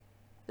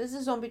This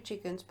is Zombie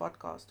Chickens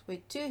podcast, where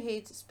two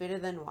heads is better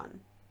than one,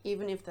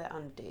 even if they're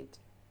undead.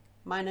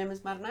 My name is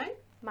Marnay.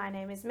 My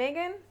name is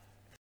Megan.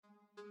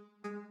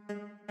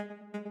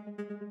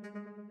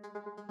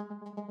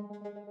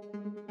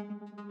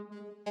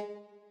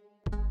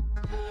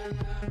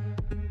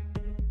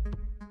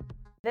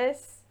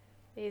 This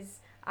is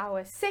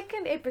our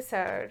second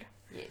episode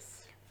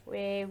Yes.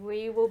 where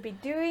we will be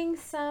doing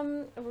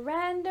some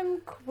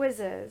random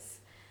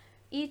quizzes.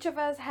 Each of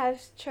us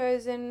has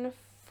chosen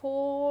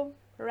 4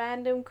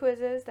 random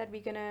quizzes that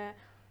we're gonna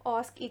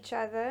ask each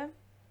other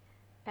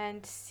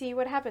and see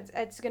what happens.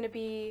 It's gonna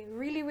be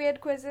really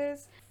weird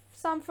quizzes,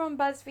 some from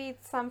BuzzFeed,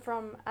 some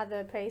from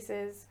other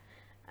places.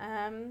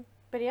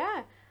 But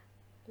yeah,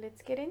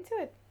 let's get into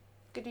it.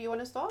 Do you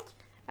want to start?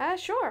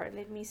 Sure,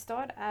 let me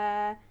start.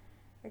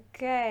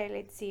 Okay,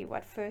 let's see.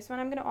 What first one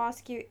I'm gonna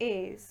ask you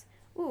is,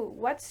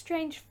 what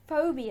strange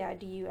phobia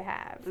do you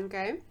have?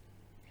 Okay.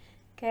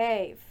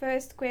 Okay,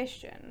 first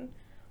question.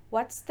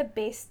 What's the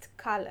best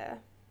color?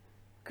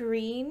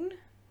 Green,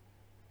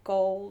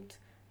 gold.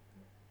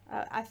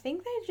 I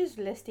think they're just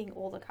listing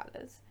all the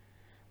colors.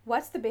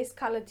 What's the best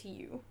color to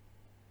you?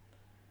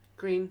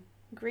 Green.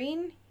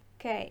 Green?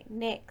 Okay,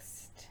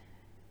 next.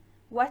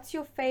 What's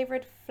your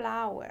favorite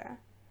flower?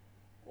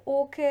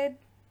 Orchid,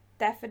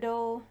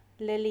 daffodil,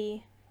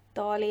 lily,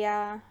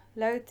 dahlia,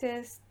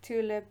 lotus,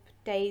 tulip,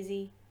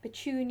 daisy,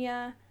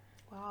 petunia,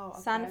 Wow.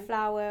 Okay.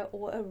 sunflower,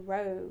 or a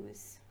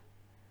rose?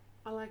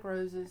 I like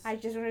roses. I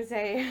just want to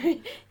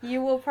say,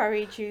 you will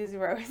probably choose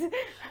rose.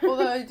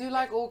 Although I do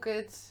like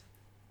orchids.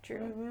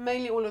 True.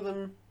 Mainly all of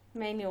them.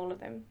 Mainly all of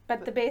them.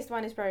 But the best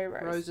one is probably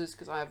rose. Roses,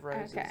 because I have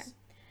roses. Okay.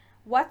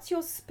 What's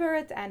your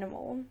spirit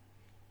animal?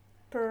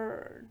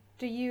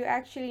 Do you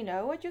actually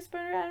know what your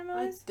spirit animal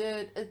I is?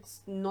 did.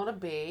 It's not a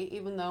bear,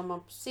 even though I'm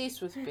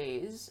obsessed with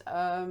bears.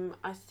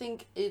 I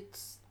think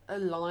it's a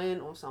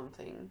lion or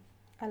something.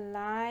 A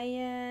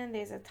lion.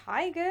 There's a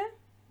tiger.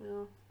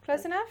 Yeah,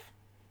 Close enough?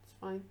 it's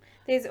fine.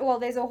 There's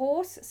a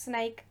horse,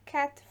 snake,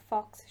 cat,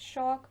 fox,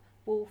 shark,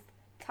 wolf,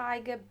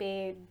 tiger,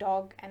 bear,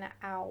 dog, and an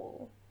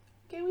owl.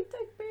 Can we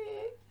take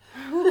bear?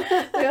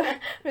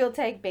 We'll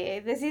take bear.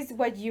 This is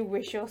what you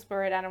wish your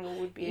spirit animal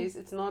would be. Yes,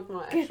 it's not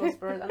my actual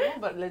spirit animal,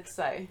 but let's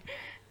say.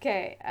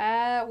 Okay.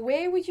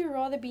 Where would you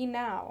rather be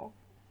now?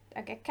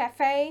 Like a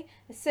cafe,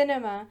 a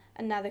cinema,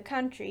 another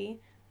country,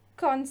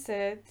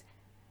 concert,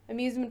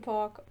 amusement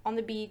park, on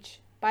the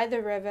beach, by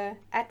the river,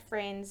 at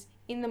friends,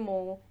 in the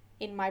mall,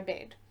 in my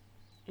bed.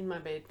 In my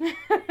bed.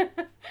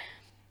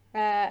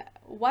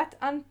 What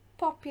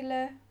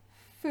unpopular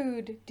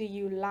food do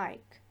you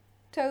like?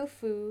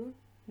 Tofu,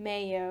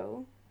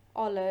 mayo,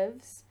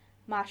 olives,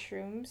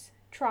 mushrooms,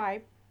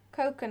 tripe,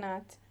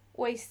 coconut,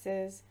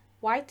 oysters,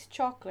 white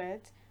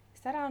chocolate.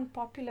 Is that an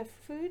unpopular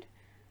food?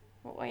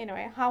 Well,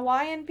 anyway,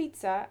 Hawaiian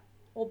pizza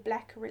or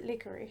black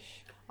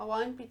licorice.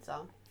 Hawaiian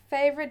pizza.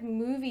 Favorite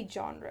movie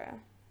genre?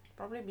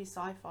 Probably be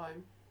sci-fi.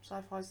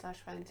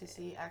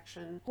 Sci-fi/fantasy,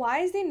 action.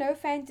 Why is there no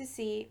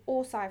fantasy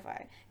or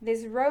sci-fi?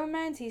 There's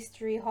romance,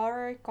 history,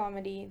 horror,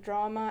 comedy,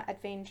 drama,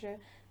 adventure,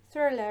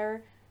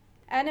 thriller,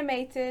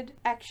 animated,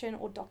 action,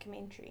 or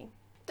documentary.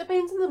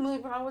 Depends on the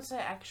mood, but I would say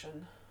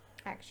action.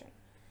 Action.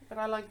 But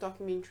I like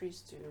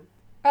documentaries too.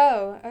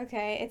 Oh,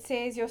 okay. It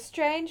says your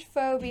strange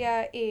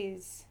phobia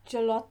is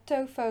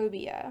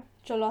gelatophobia.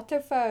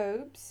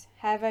 Gelatophobes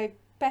have a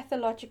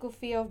pathological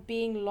fear of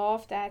being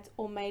laughed at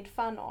or made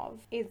fun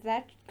of. Is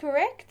that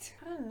correct?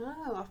 I don't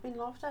know. I've been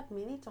laughed at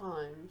many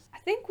times. I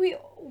think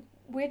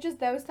we're just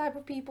those type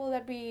of people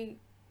that we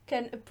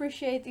can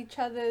appreciate each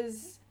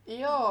other's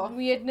Yeah.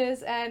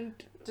 weirdness and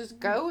Just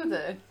go with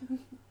it.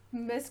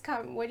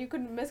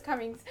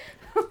 miscomings.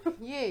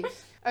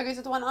 Yes. Okay,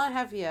 so the one I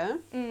have here,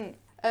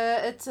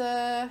 it's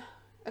a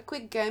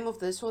quick game of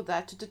this or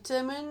that to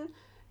determine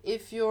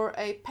if you're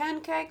a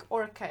pancake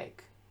or a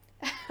cake.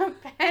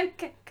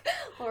 Pancake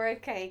or a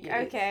cake.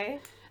 Yes. Okay.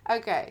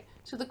 Okay,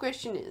 so the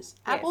question is,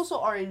 apples or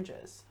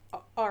oranges?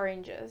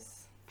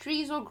 Oranges.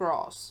 Trees or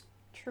grass?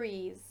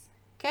 Trees.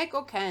 Cake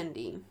or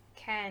candy?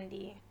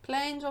 Candy.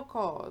 Planes or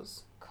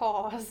cars?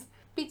 Cars.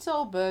 Pizza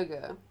or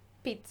burger?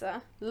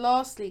 Pizza.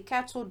 Lastly,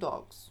 cats or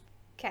dogs?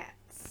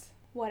 Cats.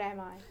 What am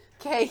I?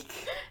 Cake.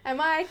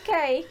 Am I a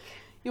cake?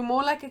 You're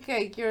more like a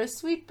cake. You're a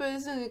sweet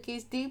person who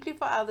cares deeply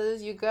for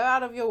others. You go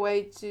out of your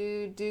way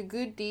to do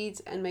good deeds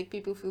and make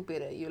people feel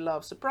better. You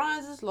love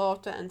surprises,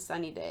 laughter, and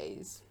sunny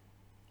days.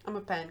 I'm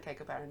a pancake,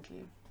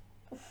 apparently.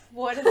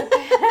 What is a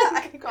I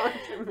pancake?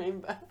 can't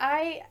remember.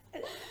 I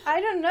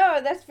don't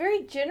know. That's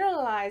very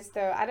generalized,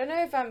 though. I don't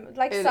know if I'm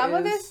like It some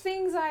of is. those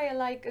things I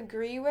like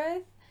agree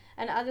with,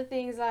 and other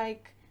things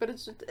like But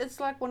it's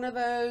like one of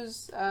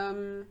those.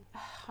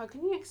 How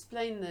can you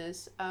explain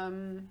this?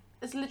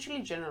 It's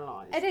literally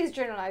generalized. it is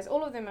generalized.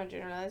 All of them are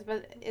generalized,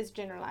 but it's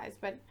generalized.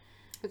 But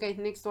Okay,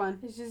 next one.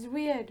 it's just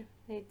weird.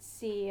 Let's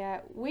see.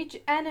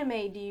 Which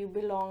anime do you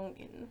belong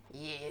in?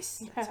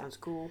 Yes, that sounds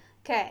cool.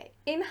 Okay,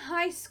 in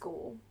high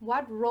school,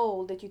 what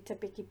role did you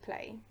typically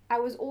play? I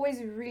was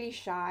always really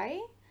shy.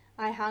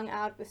 I hung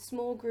out with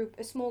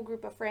a small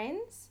group of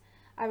friends.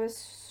 I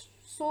was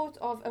sort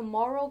of a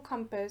moral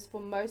compass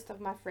for most of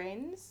my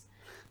friends.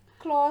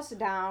 Class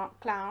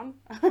clown.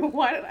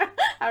 Why did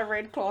I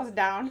read class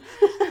down?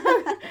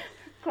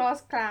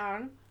 Class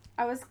clown.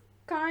 I was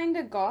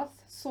kinda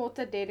goth,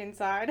 sorta dead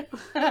inside.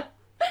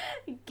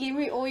 Give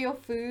me all your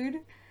food.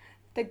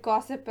 The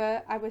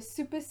gossiper. I was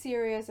super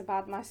serious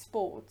about my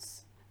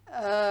sports.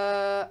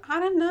 I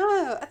don't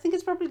know. I think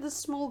it's probably the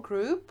small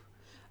group.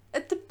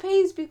 It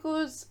depends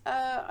because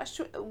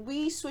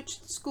we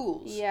switched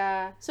schools.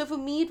 Yeah. So for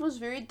me, it was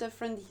very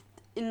different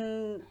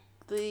in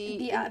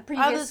The in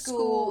previous other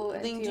school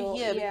than to to your-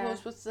 here, yeah.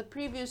 because with the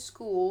previous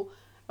school,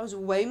 I was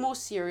way more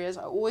serious.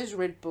 I always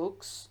read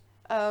books.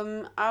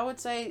 I would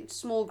say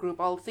small group.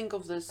 I'll think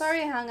of this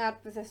Sorry, I hung out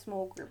with a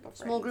small group of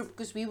friends. small group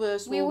because we were a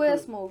small We were a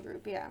group. small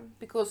group, yeah.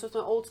 Because with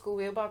my old school,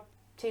 we were about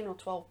 10 or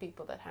 12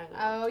 people that hang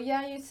out. Oh,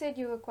 yeah, you said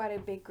you were quite a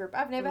big group.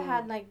 I've never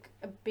had, like,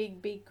 a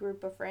big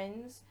group of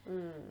friends.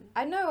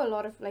 I know a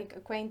lot of, like,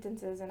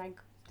 acquaintances, and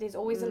there's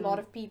always a lot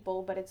of people,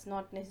 but it's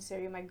not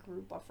necessarily my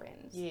group of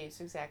friends.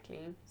 Yes, exactly.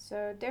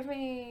 So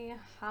definitely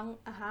hung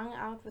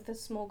out with a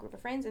small group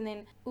of friends, and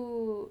then,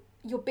 ooh,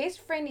 your best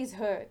friend is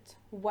hurt.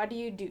 What do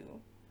you do?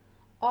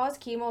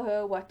 Ask him or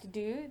her what to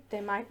do. They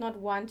might not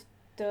want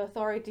the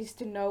authorities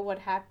to know what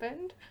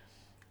happened.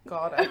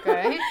 God,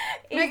 okay.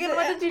 Megan,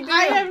 what did you do?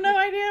 I have no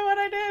idea what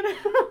I did.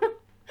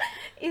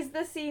 Is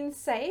the scene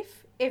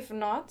safe? If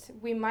not,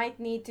 we might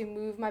need to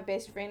move my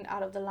best friend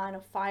out of the line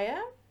of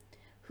fire.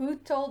 Who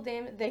told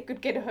them they could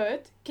get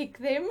hurt? Kick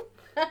them.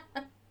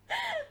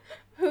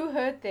 Who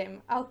hurt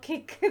them? I'll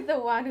kick the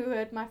one who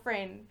hurt my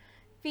friend.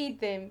 Feed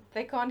them.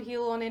 They can't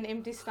heal on an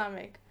empty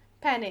stomach.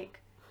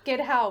 Panic.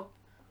 Get help.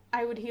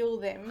 I would heal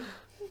them.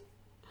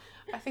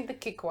 I think the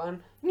kick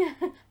one.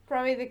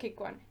 Probably the kick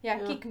one. Yeah,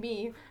 Yeah. kick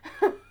me.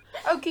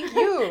 Oh, kick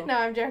you. No,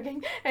 I'm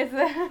joking. It's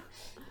the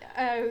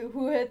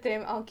who hurt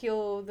them, I'll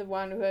kill the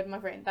one who hurt my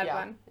friend. That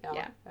one.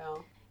 Yeah.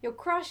 Your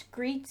crush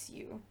greets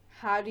you.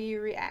 How do you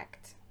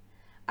react?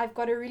 I've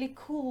got a really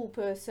cool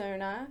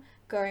persona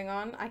going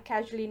on. I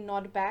casually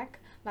nod back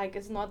like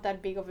it's not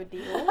that big of a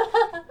deal.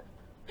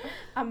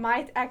 I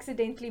might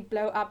accidentally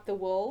blow up the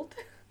world.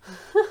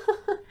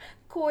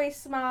 Coy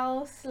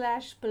smile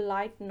 /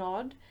 polite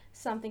nod.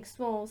 Something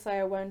small so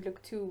I won't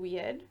look too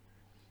weird.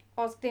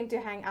 Ask them to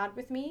hang out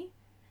with me.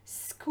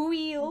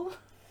 Squeal.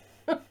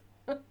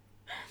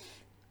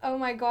 Oh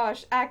my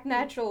gosh, act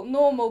natural,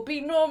 normal,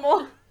 be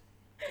normal.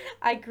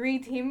 I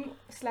greet him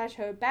 /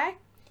 her back.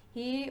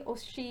 He or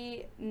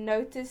she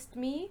noticed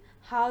me.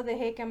 How the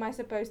heck am I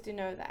supposed to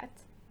know that?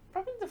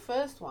 Probably the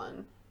first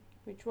one.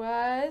 Which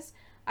was,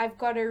 I've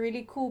got a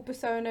really cool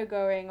persona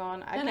going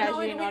on. I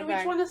casually nod which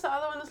back. one is the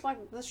other one? Is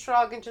like the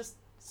shrug and just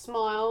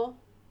smile.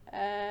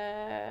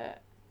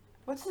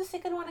 What's the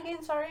second one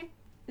again? Sorry.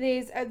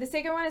 There's the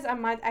second one is I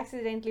might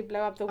accidentally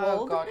blow up the Oh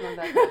world. God, not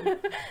that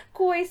one.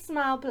 Coy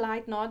smile,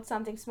 polite nod,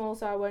 something small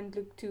so I won't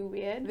look too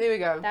weird. There we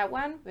go. That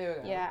one? There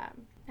we go. Yeah.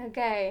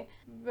 Okay.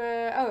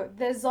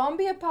 The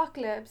zombie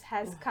apocalypse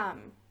has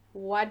come.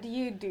 What do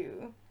you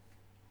do?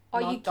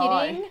 Are Not you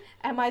die. kidding?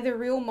 Am I the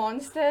real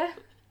monster?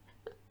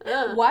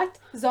 Uh. What?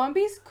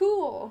 Zombies?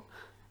 Cool.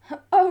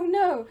 Oh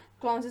no.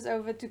 Glances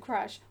over to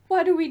Crush.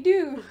 What do we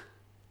do?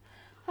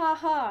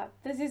 Haha.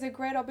 This is a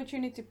great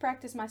opportunity to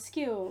practice my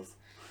skills.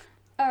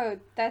 Oh,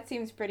 that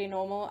seems pretty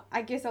normal.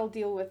 I guess I'll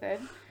deal with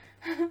it.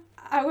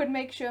 I would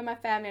make sure my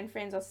family and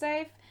friends are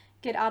safe.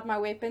 Get out my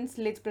weapons.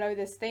 Let's blow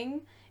this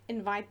thing.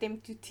 Invite them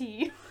to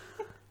tea.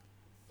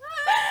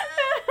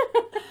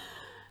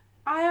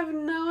 I have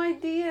no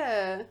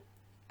idea.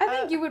 I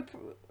think you would.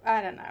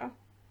 I don't know.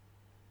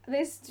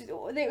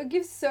 They would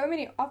give so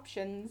many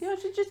options. You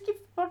should just give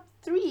about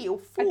 3 or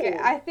 4. Okay,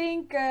 I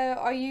think.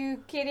 Are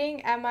you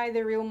kidding? Am I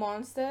the real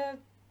monster?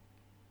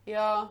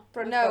 Yeah.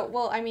 No.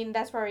 Well, I mean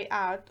that's probably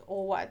out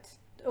or what?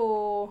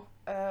 Or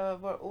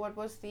What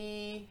was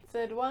the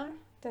third one?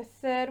 the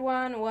third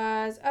one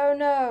was. Oh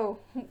no.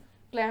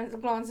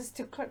 Glances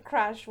to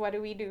Crush. What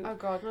do we do? Oh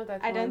God, not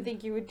that one. I don't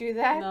think you would do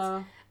that.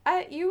 No.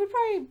 You would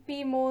probably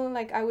be more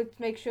like I would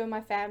make sure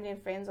my family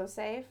and friends are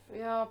safe.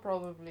 Yeah,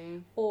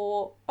 probably.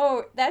 Or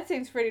oh, that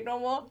seems pretty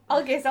normal.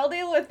 I guess I'll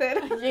deal with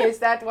it. Yes,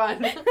 that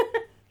one.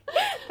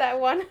 That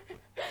one.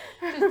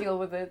 Just deal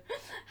with it.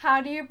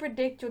 How do you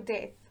predict your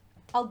death?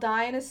 I'll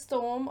die in a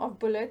storm of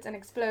bullets and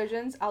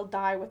explosions. I'll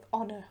die with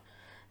honor.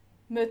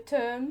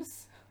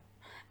 Midterms.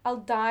 I'll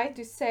die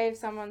to save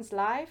someone's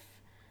life.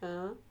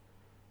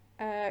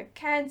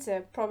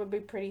 Cancer, probably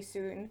pretty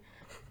soon.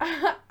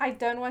 I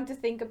don't want to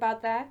think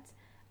about that.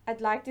 I'd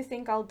like to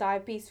think I'll die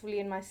peacefully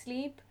in my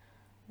sleep.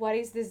 What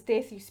is this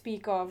death you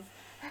speak of?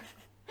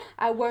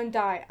 I won't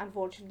die,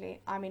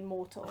 unfortunately. I'm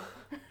immortal.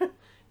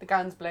 The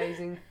gun's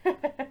blazing.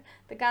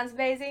 The gun's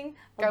blazing.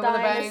 Go I'll with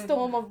a die in a bang.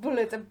 storm of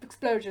bullets and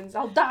explosions.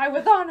 I'll die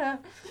with honor.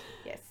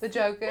 Yes. The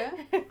Joker.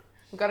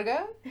 You gotta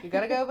go? You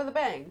gotta go with a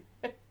bang.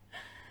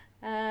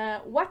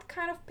 What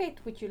kind of pet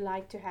would you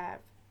like to have?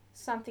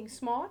 Something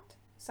smart?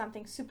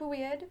 Something super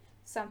weird?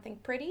 Something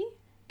pretty?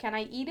 Can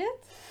I eat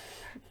it?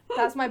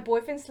 Does my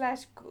boyfriend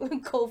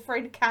 /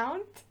 girlfriend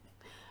count?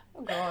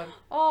 Oh God.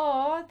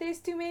 Oh, there's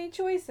too many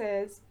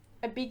choices.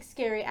 A big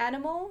scary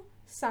animal,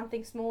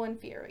 something small and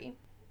fiery.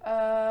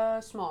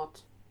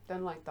 Smart.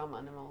 Don't like dumb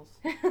animals.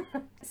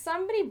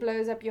 Somebody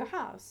blows up your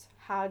house.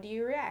 How do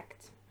you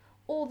react?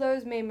 All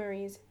those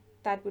memories,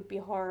 that would be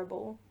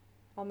horrible.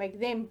 I'll make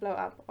them blow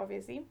up,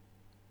 obviously.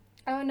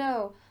 Oh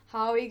no,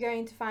 how are we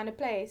going to find a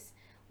place?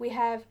 We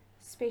have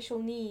special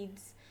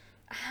needs.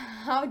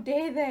 How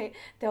dare they?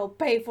 They'll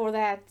pay for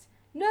that.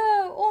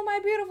 No, all my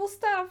beautiful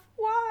stuff.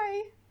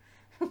 Why?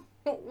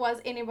 Was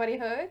anybody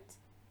hurt?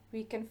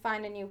 We can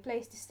find a new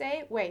place to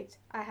stay. Wait,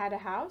 I had a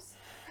house.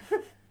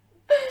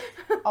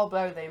 I'll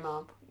blow them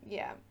up.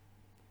 Yeah,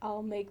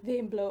 I'll make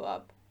them blow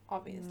up,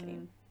 obviously.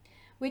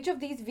 Which of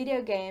these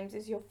video games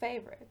is your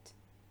favorite?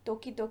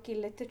 Doki Doki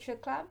Literature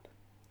Club?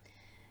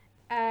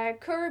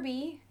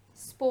 Kirby,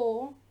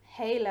 Spore,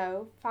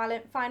 Halo,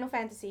 Final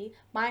Fantasy,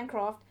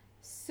 Minecraft,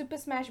 Super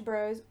Smash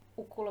Bros,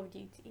 or Call of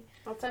Duty?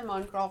 I'll say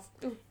Minecraft.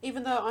 Ooh.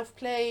 Even though I've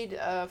played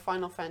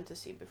Final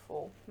Fantasy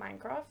before.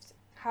 Minecraft.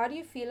 How do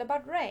you feel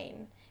about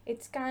rain?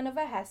 It's kind of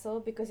a hassle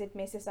because it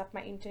messes up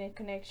my internet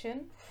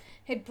connection.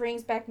 It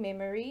brings back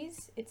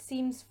memories. It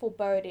seems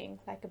foreboding,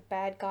 like a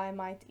bad guy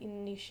might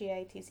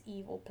initiate his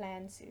evil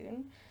plan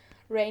soon.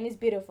 Rain is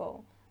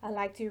beautiful. I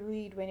like to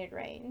read when it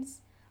rains.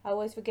 I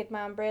always forget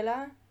my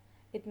umbrella.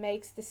 It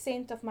makes the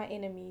scent of my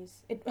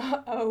enemies.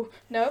 Oh,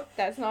 no,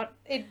 that's not.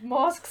 It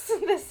masks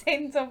the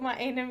scent of my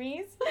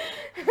enemies.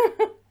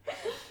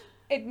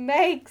 It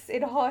makes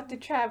it hard to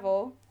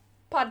travel.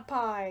 Pud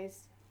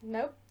pies.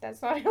 Nope,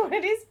 that's not what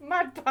it is.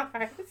 Mud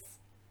pies.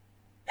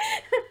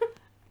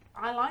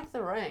 I like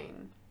the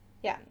rain.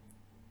 Yeah.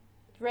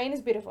 Rain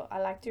is beautiful. I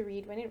like to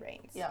read when it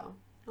rains. Yeah.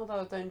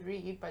 Although I don't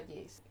read, but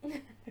yes.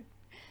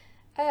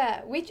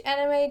 Which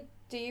anime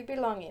do you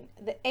belong in?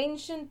 The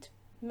Ancient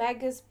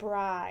Magus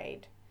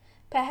Bride.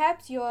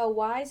 Perhaps you're a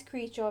wise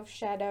creature of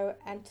shadow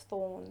and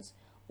thorns,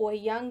 or a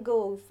young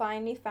girl who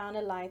finally found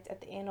a light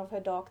at the end of her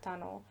dark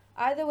tunnel.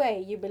 Either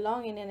way, you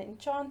belong in an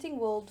enchanting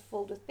world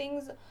filled with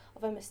things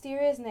of a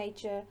mysterious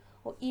nature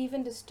or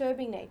even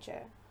disturbing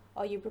nature.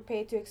 Are you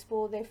prepared to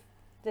explore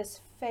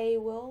this fey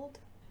world?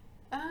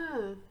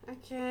 Oh,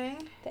 okay.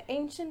 The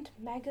Ancient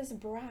Magus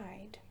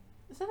Bride.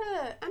 Is that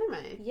an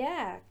anime?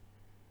 Yeah,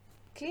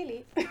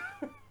 clearly.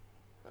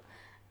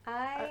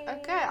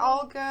 Okay,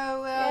 I'll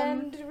go...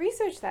 and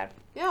research that.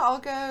 Yeah, I'll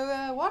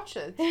go watch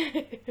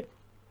it.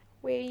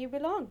 Where you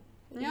belong.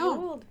 In Yeah. your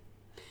world.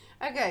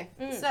 Okay,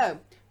 so,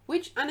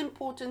 which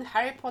unimportant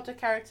Harry Potter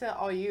character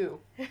are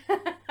you?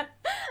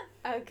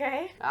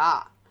 Okay.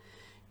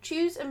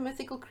 Choose a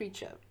mythical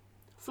creature.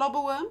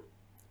 Flobberworm,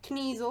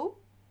 Kneasel,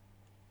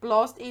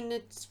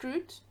 Blast-ended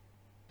Scroot,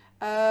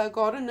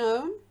 Garden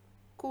Gnome,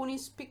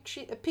 Cornish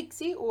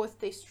Pixie, or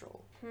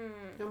Thestral. You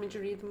want me to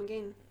read them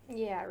again?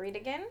 Yeah, read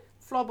again.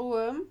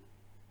 Flobberworm,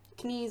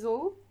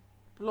 Kneasel,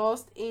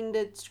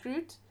 Blast-ended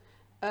Scroot,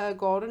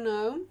 Garden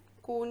Gnome,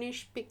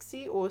 Cornish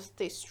Pixie, or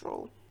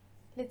Thestral.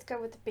 Let's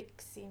go with the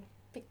pixie.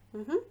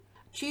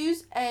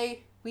 Choose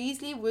a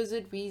Weasley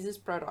Wizard Wheezes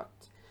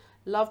product.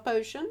 Love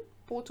Potion,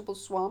 Portable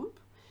Swamp,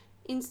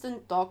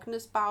 Instant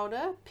Darkness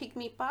Powder,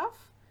 Pygmy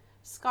Puff,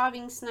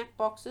 Skiving Snack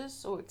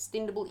Boxes, or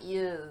Extendable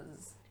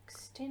Ears.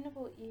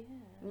 Extendable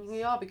ears.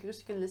 Yeah, because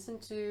you can listen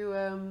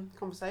to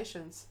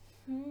conversations.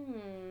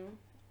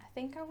 I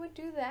think I would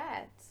do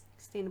that.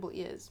 Extendable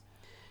Ears.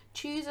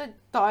 Choose a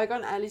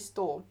Diagon Alley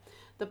store.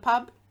 The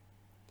Pub,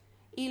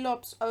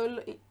 Elop's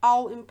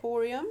Owl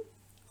Emporium,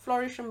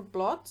 Flourish and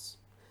Blots,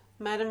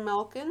 Madam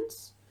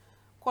Malkin's,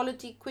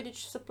 Quality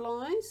Quidditch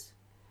Supplies,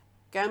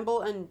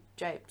 Gamble and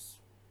Japes.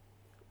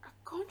 I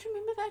can't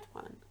remember that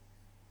one.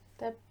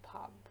 The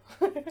pub.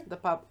 The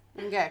Pub.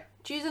 Okay.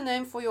 Choose a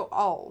name for your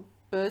owl.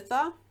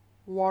 Bertha,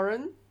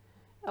 Warren,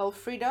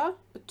 Elfrida,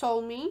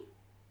 Ptolemy,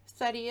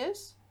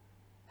 Thaddeus,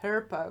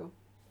 Herpo.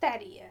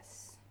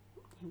 Thaddeus.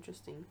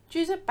 Interesting.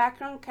 Choose a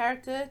background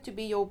character to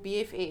be your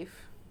BFF.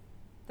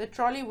 The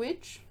Trolley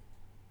Witch,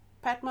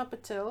 Padma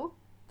Patil,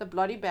 the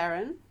Bloody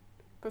Baron,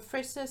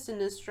 Professor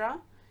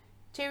Sinistra,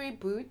 Terry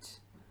Boot,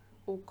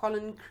 or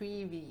Colin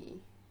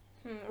Creevy.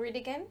 Read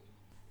again.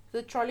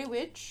 The Trolley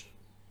Witch,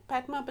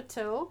 Padma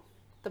Patil,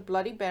 the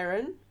Bloody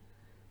Baron,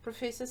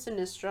 Professor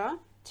Sinistra,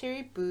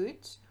 Terry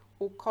Boot,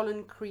 or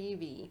Colin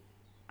Creevy.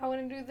 I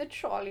want to do the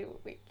Trolley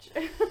Witch.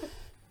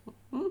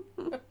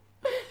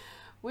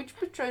 Which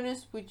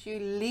Patronus would you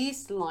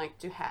least like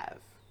to have?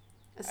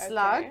 A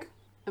slug, Okay.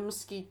 a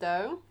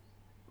mosquito,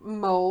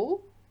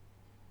 mole,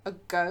 a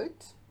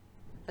goat,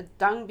 a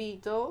dung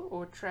beetle,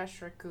 or a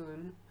trash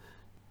raccoon?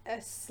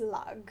 A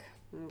slug.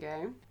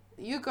 Okay.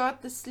 You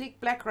got the sleek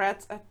black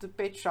rats at the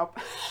pet shop.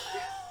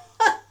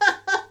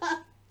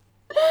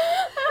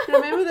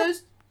 Remember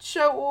those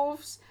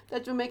show-offs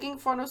that were making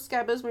fun of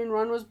Scabbers when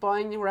Ron was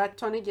buying rat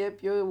tonic?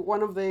 Yep, you're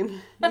one of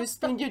them. You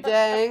spend your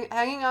day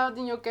hanging out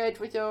in your cage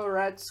with your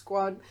rat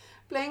squad,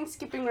 playing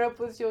skipping rope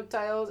with your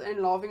tails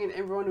and laughing at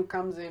everyone who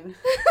comes in.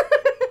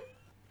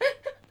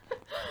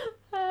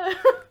 I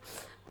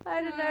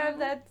don't know if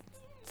that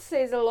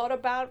says a lot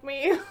about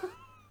me.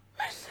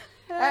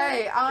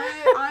 Hey,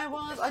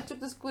 I took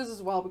this quiz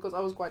as well because I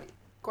was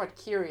quite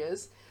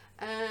curious.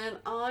 And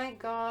I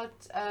got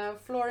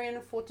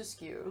Florian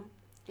Fortescue.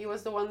 He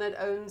was the one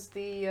that owns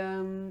the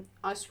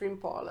ice cream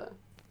parlor.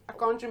 I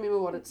can't remember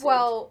what it said.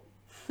 Well,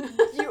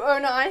 you own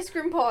an ice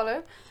cream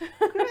parlor.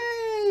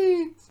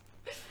 Great!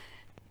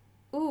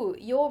 Ooh,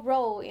 your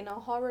role in a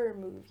horror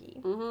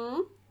movie.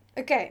 Mm-hmm.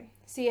 Okay,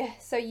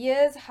 so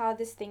here's how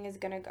this thing is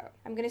gonna go.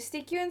 I'm gonna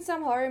stick you in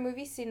some horror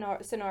movie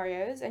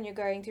scenarios and you're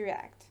going to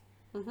react.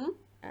 Mm-hmm.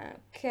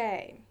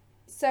 Okay,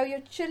 so you're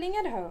chilling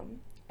at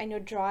home and your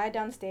dryer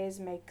downstairs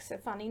makes a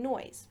funny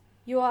noise.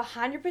 You are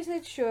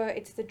 100% sure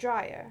it's the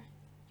dryer.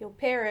 Your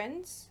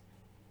parents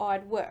are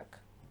at work,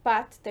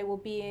 but they will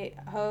be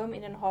home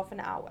in half an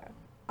hour.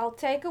 I'll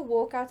take a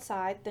walk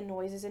outside, the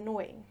noise is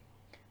annoying.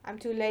 I'm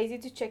too lazy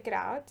to check it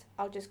out.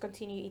 I'll just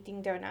continue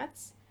eating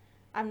donuts.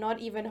 I'm not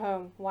even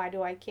home. Why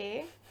do I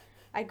care?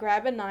 I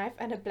grab a knife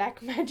and a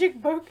black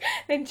magic book,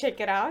 then check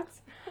it out.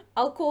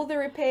 I'll call the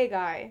repair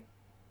guy.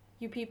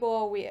 You people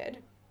are weird.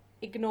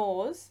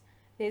 Ignores.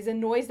 There's a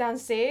noise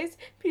downstairs.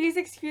 Please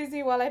excuse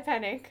me while I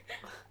panic.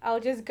 I'll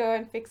just go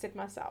and fix it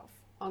myself.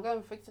 I'll go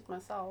and fix it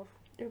myself.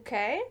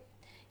 Okay?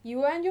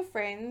 You and your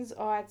friends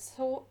are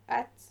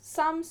at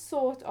some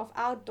sort of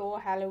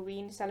outdoor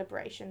Halloween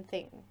celebration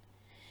thing.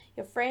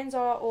 Your friends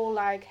are all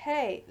like,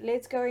 hey,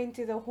 let's go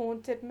into the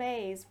haunted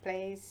maze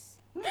place.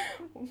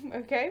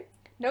 Okay?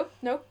 Nope.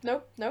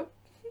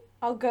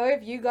 I'll go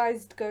if you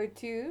guys go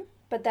too,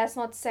 but that's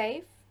not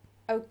safe.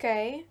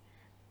 Okay?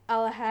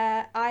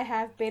 I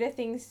have better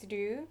things to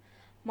do.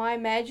 My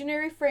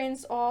imaginary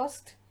friends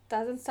asked.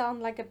 Doesn't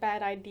sound like a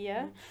bad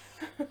idea.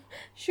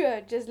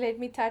 Sure, just let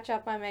me touch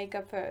up my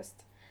makeup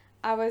first.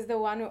 I was the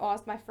one who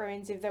asked my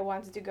friends if they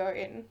wanted to go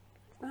in.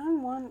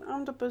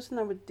 I'm the person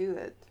that would do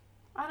it.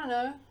 I don't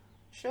know.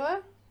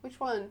 Sure?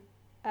 Which one?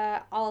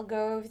 I'll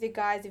go with the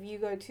guys if you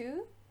go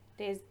too.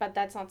 But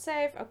that's not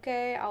safe.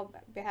 Okay, I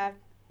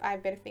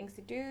have better things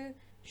to do.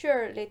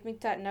 Sure, let me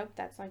touch. Nope,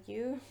 that's not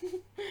you.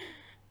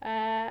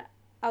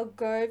 I'll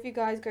go if you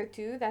guys go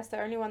too. That's the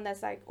only one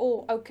that's like,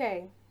 oh,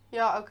 okay.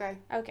 Yeah, okay.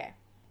 Okay.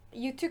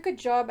 You took a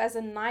job as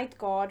a night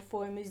guard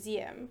for a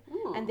museum,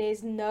 and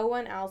there's no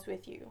one else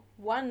with you.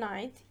 One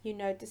night, you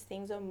notice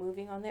things are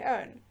moving on their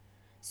own.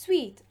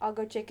 Sweet, I'll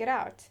go check it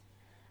out.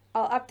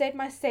 I'll update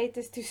my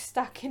status to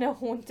stuck in a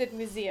haunted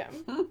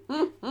museum.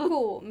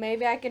 Cool,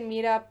 maybe I can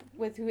meet up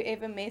with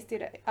whoever messed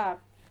it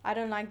up. I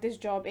don't like this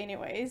job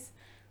anyways.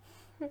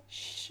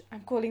 Shh,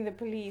 I'm calling the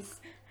police.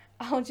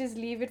 I'll just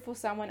leave it for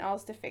someone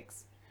else to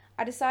fix.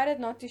 I decided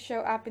not to show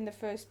up in the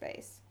first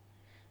place.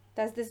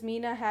 Does this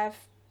mean I have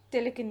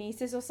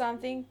telekinesis or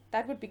something?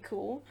 That would be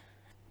cool.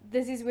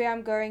 This is where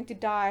I'm going to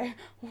die.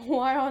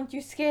 Why aren't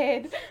you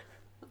scared?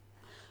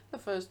 The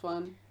first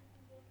one.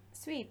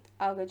 Sweet,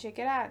 I'll go check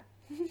it out.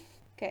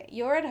 Okay,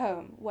 you're at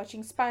home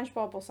watching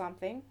SpongeBob or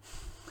something.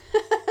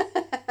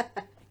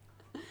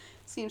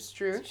 Seems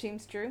true.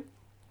 Seems true.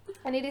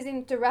 And it is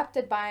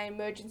interrupted by an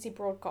emergency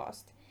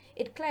broadcast.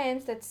 It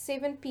claims that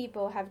 7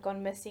 people have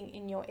gone missing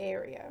in your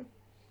area.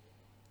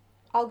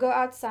 I'll go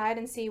outside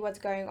and see what's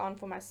going on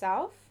for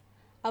myself.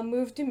 I'll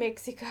move to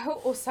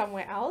Mexico or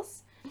somewhere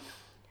else.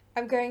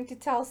 I'm going to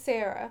tell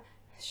Sarah,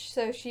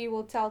 so she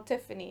will tell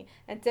Tiffany,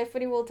 and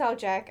Tiffany will tell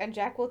Jack, and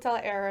Jack will tell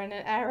Aaron,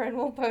 and Aaron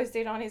will post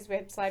it on his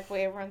website for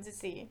everyone to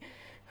see.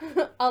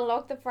 I'll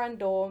lock the front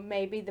door,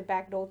 maybe the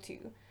back door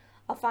too.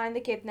 I'll find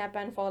the kidnapper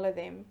and follow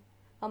them.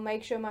 I'll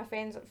make sure my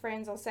friends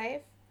are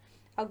safe.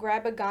 I'll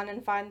grab a gun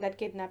and find that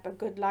kidnapper.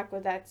 Good luck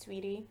with that,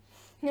 sweetie.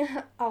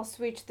 I'll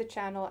switch the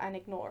channel and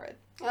ignore it.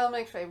 I'll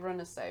make sure everyone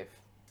is safe.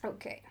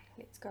 Okay,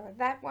 let's go with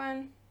that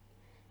one.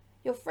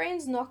 Your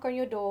friends knock on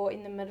your door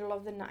in the middle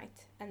of the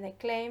night, and they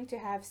claim to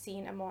have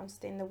seen a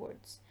monster in the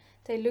woods.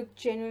 They look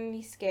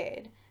genuinely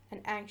scared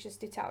and anxious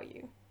to tell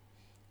you.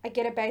 I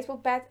get a baseball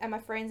bat, and my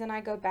friends and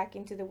I go back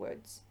into the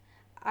woods.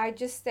 I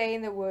just stay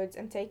in the woods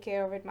and take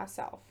care of it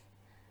myself.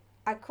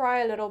 I cry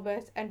a little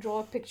bit and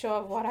draw a picture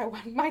of what I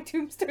want my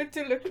tombstone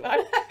to look like.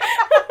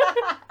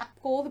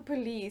 Call the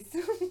police.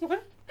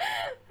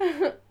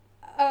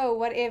 Oh,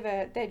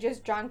 whatever. They're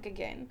just drunk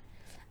again.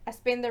 I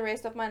spend the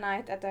rest of my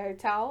night at the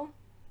hotel.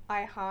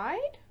 I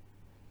hide?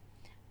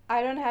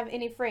 I don't have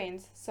any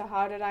friends, so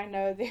how did I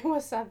know there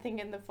was something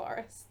in the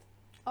forest?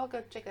 I'll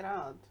go check it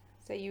out.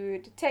 So you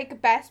would take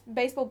a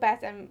baseball bat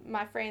and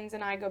my friends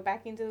and I go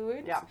back into the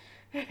woods?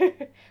 Yeah.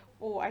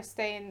 Or I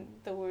stay in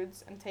the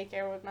woods and take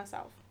care of it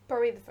myself.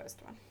 Probably the first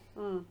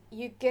one.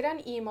 You get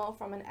an email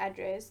from an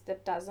address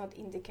that does not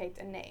indicate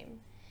a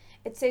name.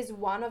 It says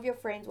one of your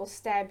friends will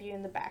stab you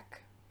in the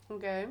back.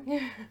 Okay.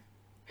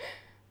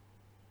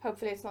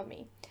 Hopefully it's not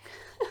me.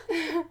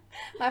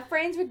 My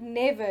friends would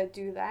never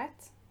do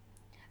that.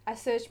 I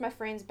search my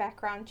friends'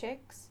 background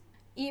checks.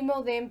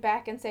 Email them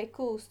back and say,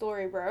 cool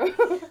story, bro.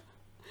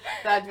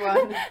 That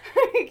one.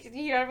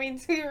 You don't mean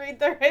to read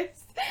the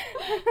rest.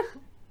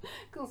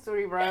 Cool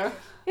story, bro.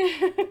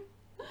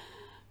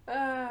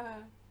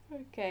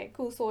 Okay,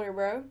 cool story,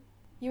 bro.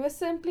 You were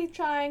simply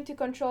trying to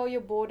control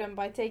your boredom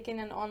by taking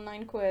an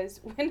online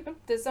quiz when a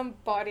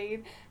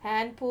disembodied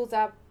hand pulls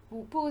up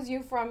pulls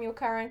you from your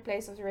current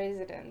place of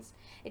residence.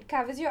 It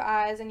covers your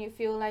eyes and you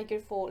feel like you're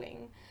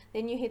falling.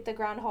 Then you hit the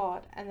ground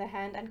hard and the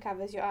hand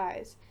uncovers your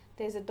eyes.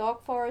 There's a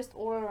dark forest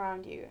all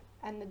around you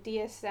and the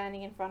deer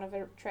standing in front of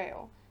a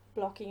trail,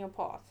 blocking your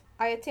path.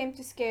 I attempt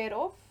to scare it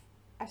off.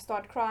 I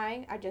start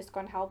crying. I just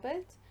can't help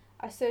it.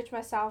 I search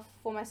myself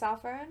for my cell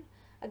phone.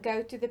 I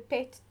go to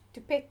pet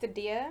the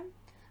deer.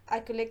 I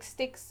collect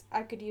sticks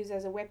I could use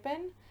as a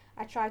weapon.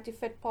 I try to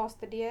fit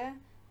past the deer.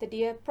 The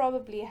deer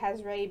probably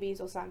has rabies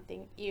or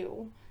something.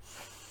 Ew.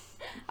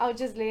 I'll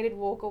just let it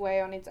walk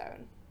away on its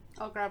own.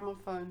 I'll grab my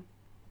phone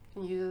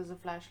and use it as a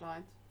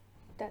flashlight.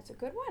 That's a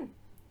good one.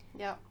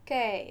 Yeah.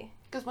 Okay.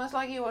 Because most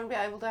likely you won't be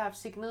able to have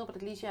signal, but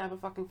at least you have a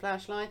fucking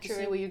flashlight to True.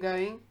 see where you're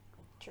going.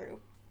 True.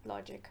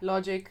 Logic.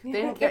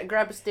 Then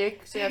grab a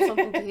stick so you have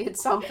something to hit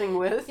something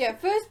with. Yeah,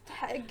 first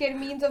get a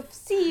means of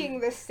seeing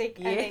the stick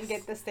and then Yes.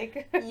 get the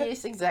stick.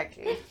 Yes,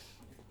 exactly.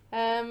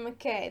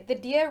 Okay. The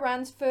deer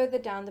runs further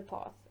down the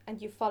path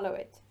and you follow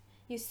it.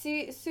 You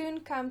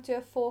soon come to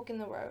a fork in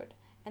the road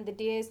and the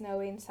deer is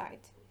nowhere in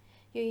sight.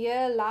 You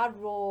hear a loud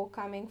roar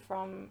coming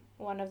from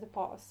one of the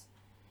paths.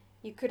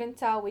 You couldn't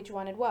tell which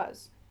one it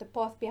was. The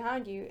path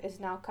behind you is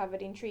now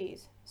covered in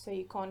trees, so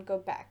you can't go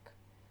back.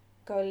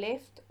 Go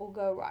left or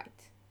go right.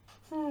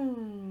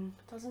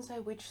 It doesn't say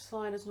which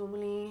side is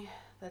normally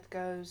that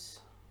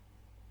goes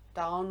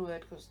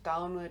downward, because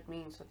downward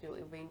means that you'll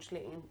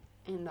eventually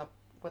end up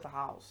with a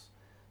house.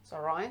 So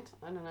right?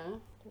 I don't know.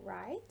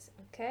 Right,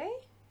 okay.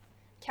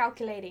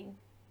 Calculating.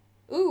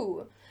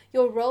 Ooh,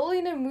 your role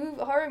in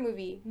a horror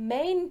movie.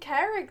 Main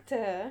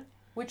character.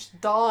 Which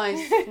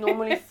dies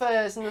normally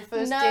first in the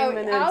first 10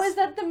 minutes. How is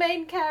that the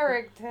main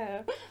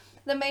character?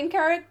 The main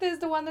character is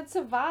the one that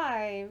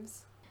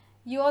survives.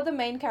 You're the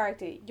main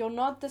character. You're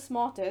not the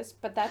smartest,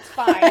 but that's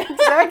fine.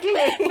 Exactly.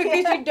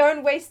 Because you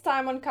don't waste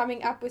time on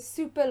coming up with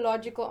super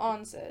logical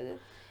answers.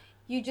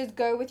 You just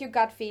go with your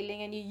gut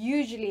feeling and you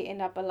usually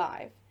end up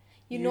alive.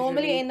 You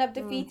normally end up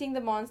defeating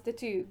the monster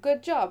too.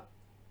 Good job.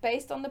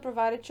 Based on the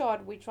provided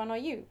chart, which one are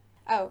you?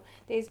 Oh,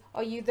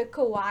 are you the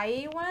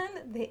kawaii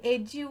one, the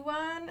edgy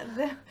one,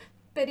 the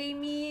pity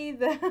me,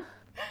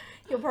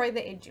 you're probably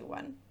the edgy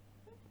one.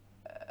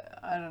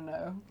 I don't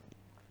know.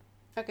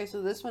 Okay,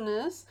 so this one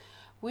is,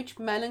 which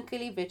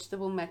melancholy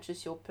vegetable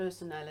matches your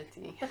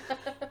personality?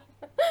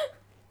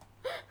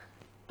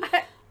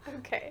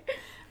 Okay.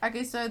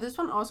 Okay, so this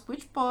one asks,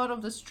 which part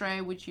of the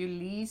stray would you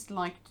least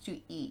like to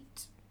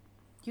eat?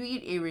 You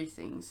eat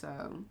everything,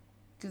 so,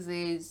 because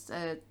there's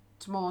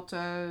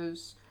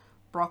tomatoes,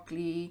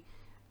 broccoli,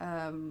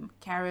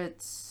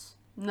 carrots,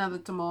 another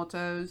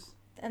tomatoes.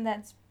 And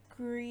that's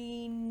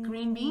green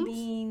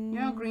beans?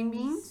 Yeah, green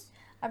beans.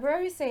 I would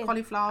probably say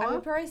Cauliflower. I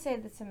would probably say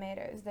the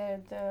tomatoes,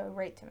 the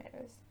red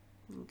tomatoes.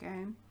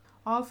 Okay.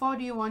 How far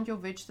do you want your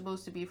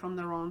vegetables to be from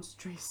the ranch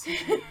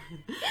dressing?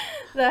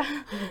 That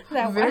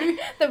Very- one.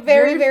 The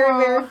very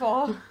very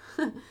far.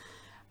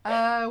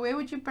 Where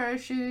would you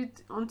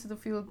parachute onto the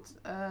field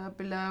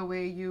below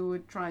where you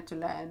would try to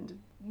land?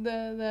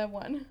 The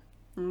one.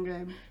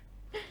 Okay.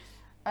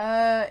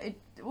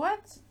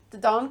 What? The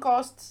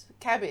downcast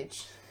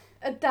cabbage.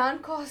 A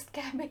downcast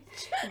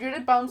cabbage. It really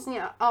bumps me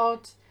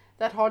out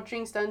that hot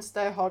drinks don't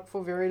stay hot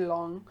for very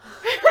long.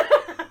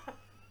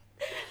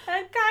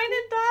 That kind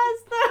of does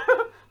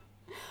though.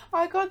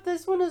 I got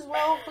this one as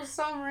well for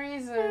some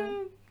reason.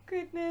 Oh,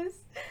 goodness.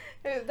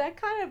 That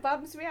kind of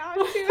bums me out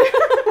too.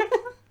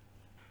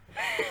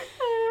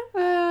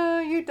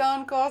 You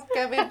downcast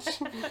cabbage.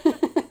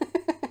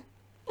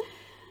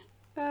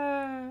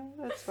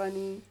 That's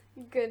funny.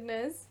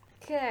 Goodness.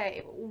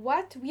 Okay,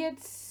 what weird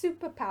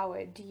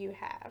superpower do you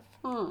have?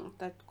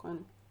 That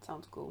one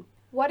sounds cool.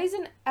 What is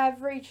an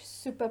average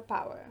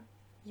superpower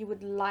you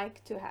would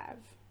like to have?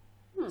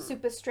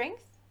 Super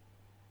strength,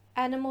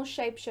 animal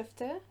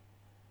shapeshifter,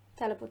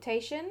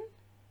 teleportation,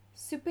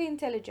 super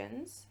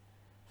intelligence,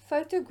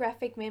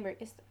 photographic memory.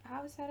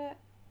 How is that a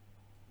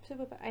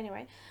superpower?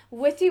 Anyway,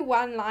 witty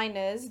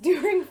one-liners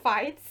during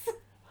fights.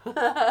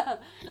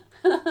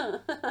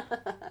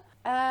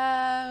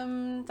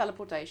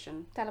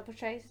 Teleportation.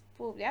 Teleportation.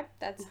 Well, yep,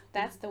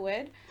 that's the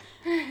word.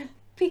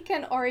 Pick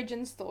an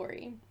origin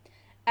story.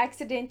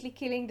 Accidentally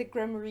killing the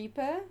Grim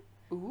Reaper.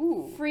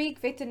 Ooh. Freak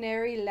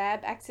veterinary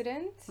lab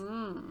accident.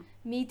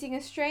 Meeting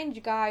a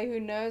strange guy who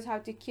knows how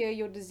to cure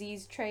your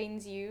disease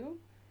trains you.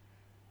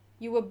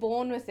 You were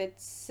born with it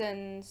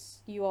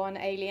since you are an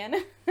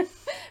alien.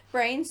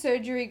 Brain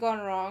surgery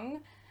gone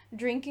wrong.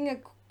 Drinking a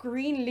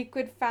green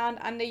liquid found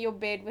under your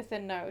bed with a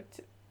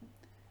note.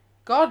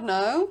 God,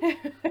 no.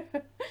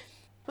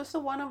 What's the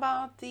one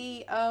about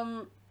the,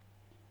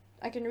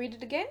 I can read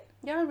it again.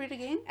 Yeah, read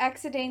again.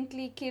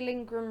 Accidentally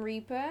killing Grim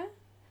Reaper.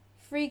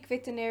 Freak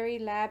veterinary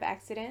lab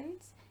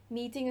accident.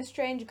 Meeting a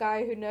strange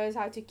guy who knows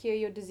how to cure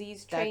your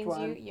disease trains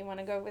you. You want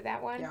to go with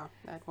that one? Yeah,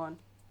 that one.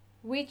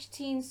 Which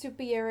teen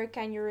superhero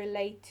can you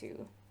relate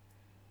to?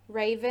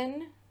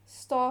 Raven,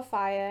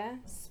 Starfire,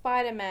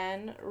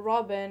 Spider-Man,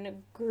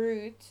 Robin,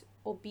 Groot,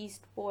 or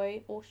Beast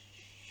Boy, or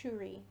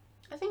Shuri?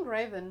 I think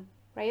Raven.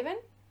 Raven?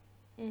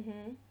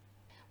 Mm-hmm.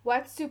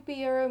 What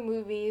superhero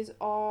movies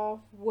are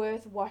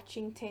worth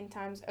watching 10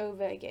 times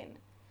over again?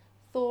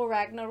 Thor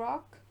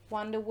Ragnarok,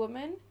 Wonder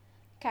Woman,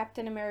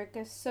 Captain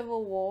America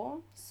Civil War,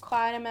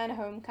 Spider-Man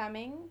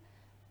Homecoming,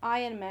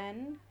 Iron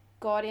Man,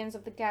 Guardians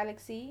of the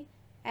Galaxy,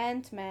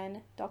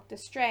 Ant-Man, Doctor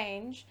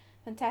Strange,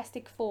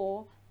 Fantastic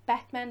Four,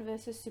 Batman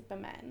vs.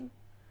 Superman.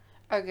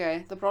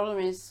 Okay, the problem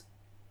is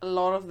a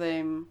lot of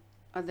them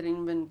I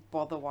didn't even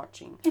bother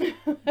watching.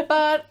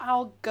 But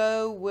I'll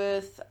go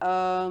with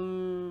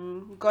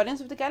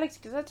Guardians of the Galaxy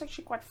because that's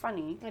actually quite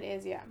funny. It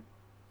is, yeah.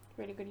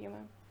 Really good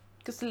humor.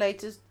 Because the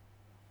latest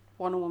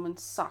Wonder Woman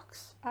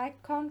sucks. I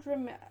can't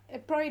remember.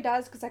 It probably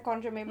does because I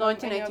can't remember. any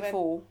of it.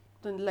 1984,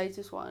 the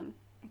latest one.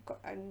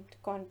 I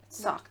can't.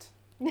 Sucked.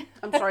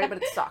 I'm sorry, but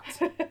it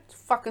sucked. It's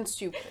fucking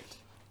stupid.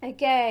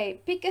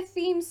 Okay, pick a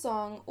theme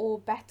song or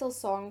battle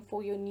song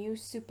for your new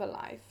super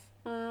life.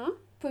 Mm.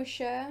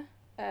 Pusher,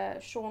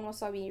 Sean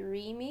Wasabi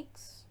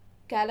remix,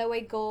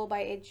 Galloway Girl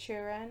by Ed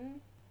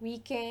Sheeran,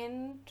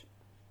 Weekend,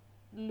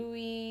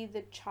 Louis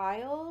the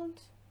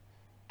Child,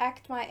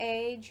 Act My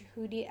Age,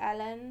 Hoodie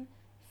Allen,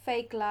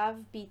 Fake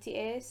Love,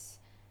 BTS,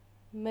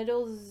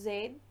 Middle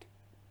Z,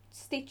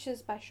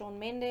 Stitches by Shawn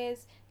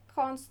Mendes,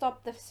 Can't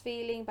Stop This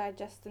Feeling by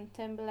Justin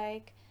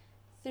Timberlake,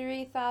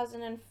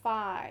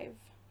 3005,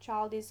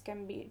 Childish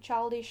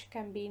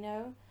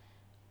Gambino,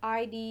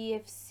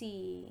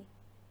 IDFC,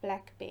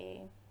 Black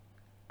Bear.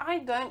 I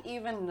don't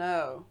even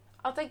know.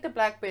 I'll take the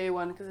Black Bear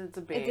one because it's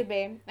a bear. It's a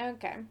bear.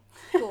 Okay,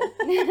 cool.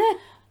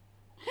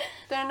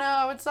 Don't know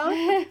how it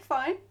sounds.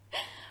 Fine.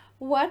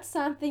 What's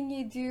something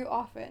you do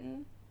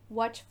often?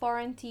 Watch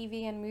foreign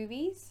TV and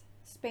movies,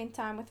 spend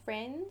time with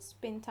friends,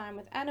 spend time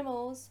with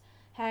animals,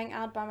 hang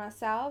out by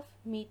myself,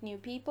 meet new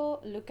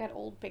people, look at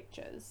old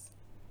pictures.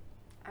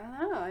 I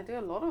don't know. I do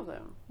a lot of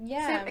them.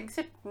 Yeah.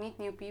 Except meet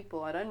new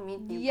people. I don't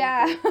meet new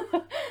Yeah.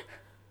 people.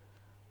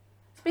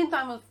 Spend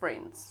time with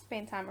friends.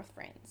 Spend time with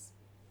friends.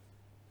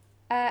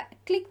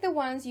 Click the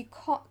ones you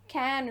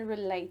can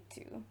relate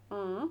to.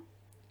 Mm.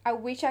 I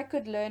wish I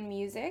could learn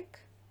music.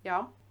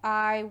 Yeah.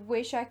 I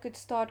wish I could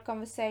start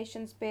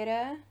conversations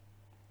better.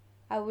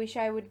 I wish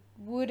I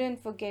wouldn't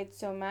forget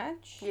so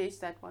much. Yes,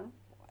 that one.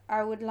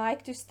 I would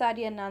like to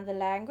study another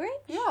language.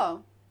 Yeah,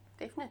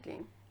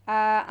 definitely.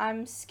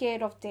 I'm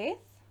scared of death.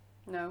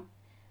 No.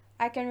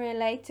 I can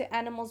relate to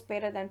animals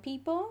better than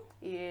people.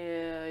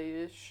 Yeah,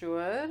 you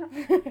sure?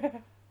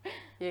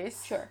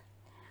 Yes. Sure.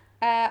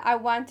 I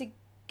want to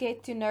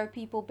get to know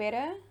people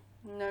better.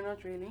 No,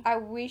 not really. I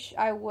wish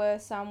I were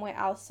somewhere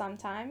else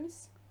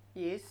sometimes.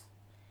 Yes.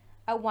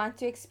 I want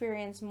to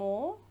experience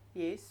more.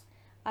 Yes.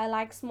 I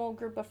like small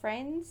group of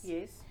friends.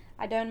 Yes.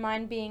 I don't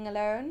mind being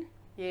alone.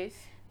 Yes.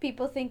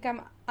 People think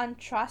I'm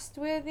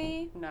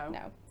untrustworthy. No.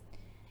 No.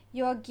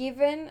 You are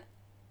given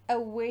a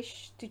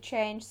wish to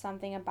change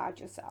something about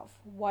yourself.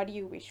 What do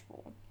you wish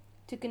for?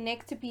 To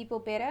connect to people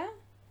better,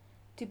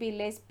 to be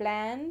less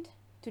bland,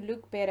 to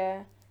look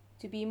better,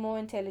 to be more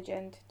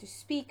intelligent, to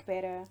speak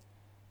better,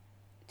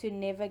 to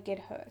never get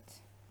hurt.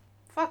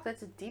 Fuck,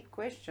 that's a deep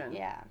question.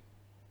 Yeah.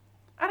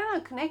 I don't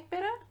know, connect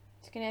better?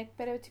 To connect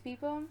better to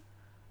people.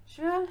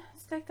 Sure,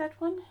 let's take that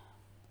one.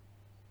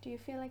 Do you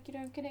feel like you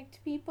don't connect to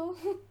people?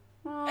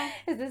 Oh.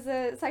 Is this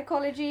a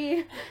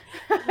psychology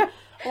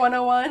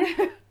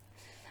 101?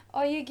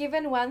 Are you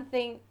given one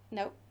thing?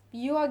 No.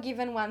 You are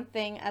given one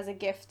thing as a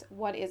gift.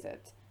 What is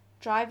it?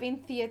 Drive-in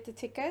theater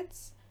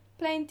tickets,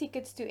 plane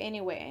tickets to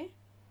anywhere,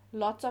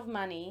 lots of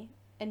money,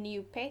 a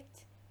new pet,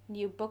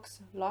 new books,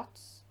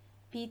 lots,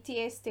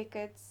 BTS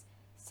tickets,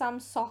 some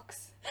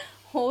socks,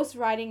 horse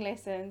riding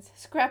lessons,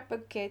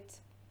 scrapbook kit,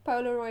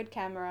 Polaroid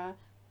camera,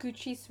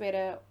 Gucci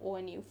sweater, or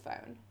a new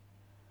phone.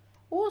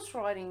 Horse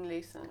riding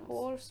lessons.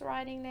 Horse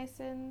riding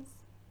lessons.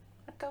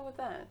 I'd go with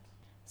that.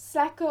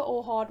 Slacker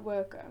or hard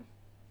worker?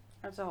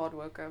 That's a hard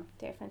worker.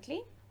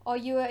 Definitely. Are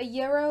you a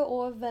hero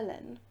or a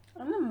villain?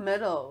 I'm in the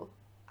middle.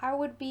 I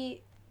would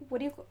be. What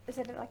do you? Is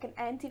it like an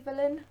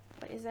anti-villain?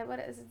 What is that? What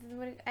is it?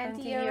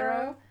 Anti-hero?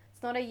 Anti-hero?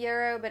 It's not a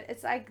hero, but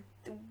it's like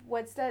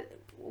what's that?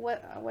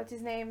 What's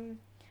his name?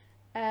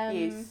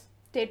 Yes.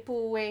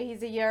 Deadpool, where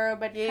he's a hero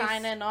but Yes.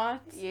 kinda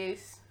not.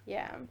 Yes.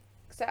 Yeah.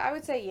 So I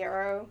would say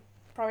hero,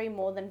 probably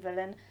more than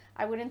villain.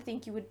 I wouldn't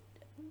think you would,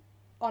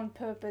 on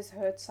purpose,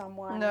 hurt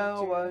someone. No, I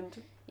to-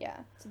 won't. Yeah.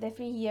 So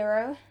definitely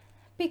hero.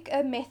 Pick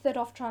a method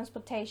of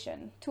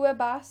transportation: tour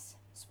bus,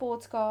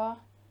 sports car,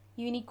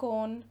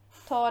 unicorn,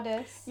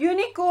 TARDIS.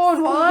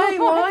 Unicorn! Why?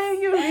 Why are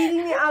you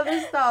reading the other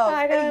stuff?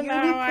 I don't a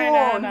know.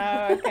 unicorn.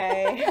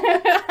 Okay.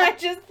 I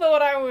just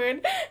thought I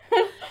would.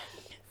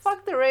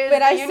 Fuck the rest.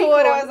 But a I saw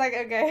it. I unicorn. was like,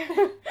 okay.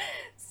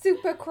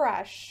 Super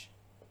Crush,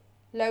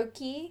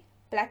 Loki,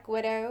 Black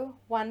Widow,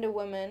 Wonder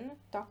Woman,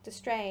 Doctor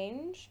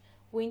Strange,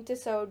 Winter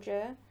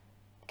Soldier,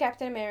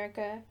 Captain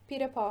America,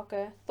 Peter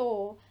Parker,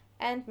 Thor,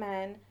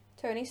 Ant-Man,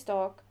 Tony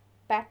Stark,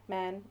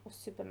 Batman, or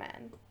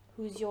Superman.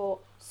 Who's your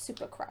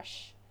super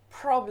crush?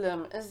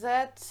 Problem is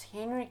that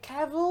Henry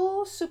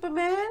Cavill,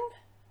 Superman?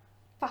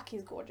 Fuck,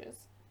 he's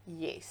gorgeous.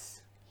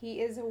 Yes.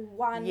 He is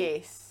one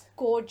Yes.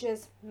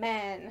 gorgeous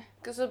man.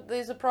 Because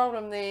there's a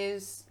problem.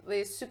 There's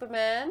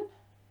Superman,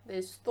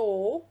 There's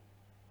Thor.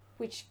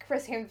 Which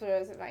Chris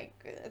Hemsworth is like.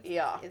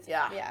 Yeah.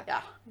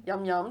 Yeah.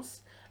 Yum yums.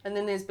 And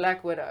then there's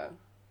Black Widow.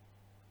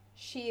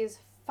 She is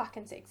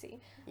fucking sexy.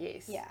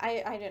 Yes. Yeah,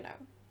 I don't know.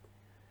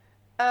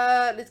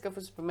 Let's go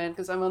for Superman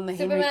because I'm on the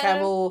Superman.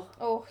 Henry Cavill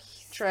Oh,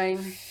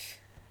 train.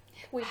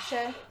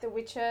 Witcher, The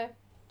Witcher.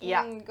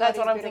 Yeah, God, that's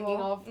what he's I'm thinking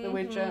beautiful. of, The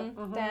Witcher.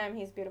 Mhm. Damn,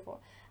 he's beautiful.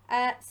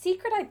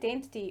 Secret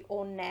Identity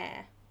or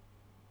nah?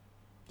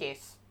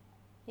 Yes.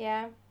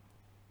 Yeah.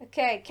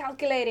 Okay,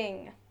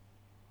 calculating.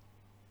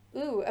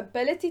 Ooh,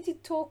 ability to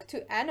talk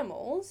to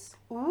animals.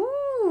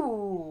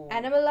 Ooh.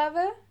 Animal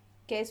lover?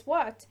 Guess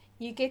what?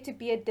 You get to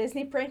be a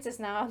Disney princess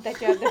now that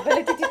you have the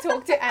ability to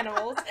talk to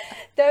animals.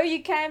 Though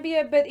you can be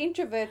a bit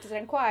introverted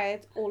and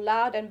quiet, or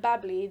loud and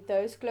bubbly,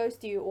 those close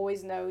to you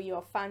always know you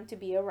are fun to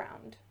be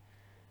around.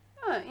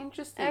 Ah,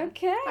 interesting.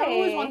 Okay. I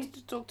always wanted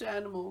to talk to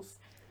animals.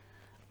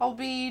 I'll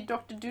be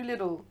Dr.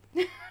 Doolittle.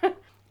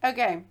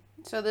 Okay,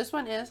 so this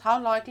one is,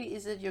 how likely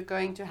is it you're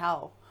going to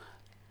hell?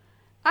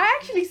 I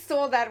actually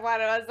saw that one.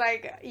 I was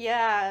like,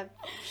 yeah,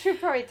 should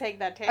probably take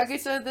that test. Okay,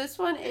 so this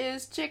one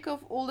is, check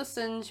off all the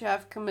sins you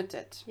have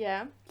committed.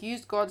 Yeah.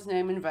 Use God's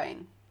name in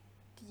vain.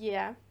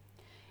 Yeah.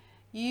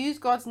 Use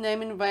God's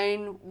name in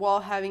vain while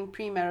having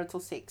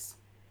premarital sex.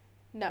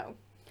 No.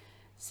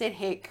 Said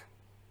heck.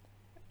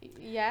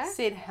 Yeah.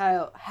 Said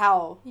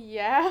hell.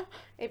 Yeah.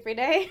 Every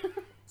day.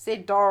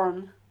 Said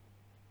darn.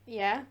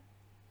 Yeah.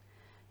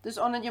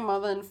 Dishonored your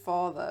mother and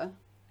father.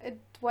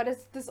 What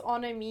does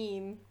dishonor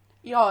mean?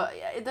 Yeah,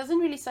 it doesn't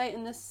really say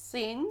in this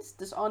sense.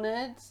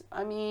 Dishonored.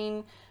 I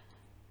mean,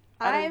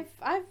 I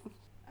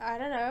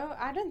don't know.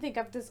 I don't think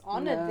I've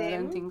dishonored no, them. I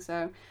don't think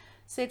so.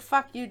 Said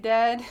fuck you,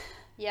 dad.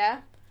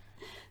 Yeah.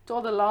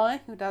 Told a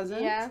lie. Who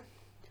doesn't? Yeah.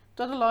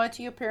 Told a lie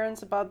to your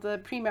parents about the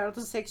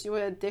premarital sex you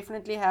were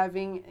definitely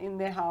having in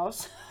their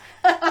house.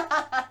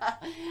 I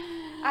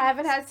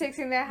haven't had sex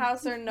in their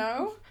house or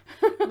no.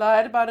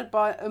 Lied about it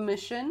by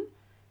omission.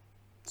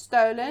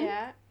 Stolen.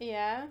 Yeah.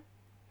 Yeah.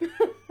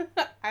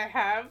 I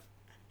have.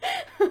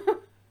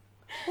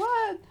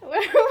 What?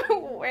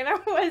 When I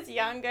was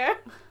younger,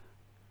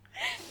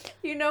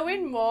 you know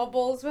when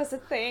marbles was a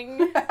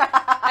thing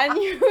and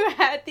you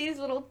had these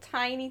little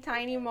tiny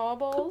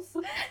marbles?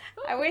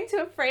 I went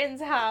to a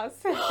friend's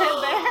house and they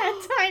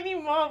had tiny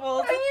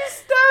marbles. And you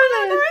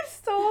stole And it! I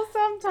stole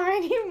some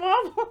tiny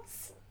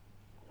marbles.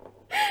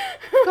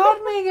 God,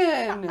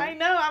 Megan! I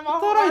know, I'm a I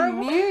thought I horrible...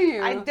 knew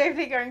you. I'm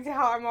definitely going to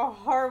hell. I'm a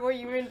horrible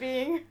human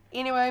being.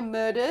 Anyway,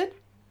 murdered.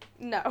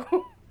 No.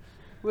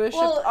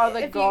 Worshipped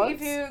other gods.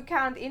 If you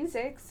count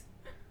insects.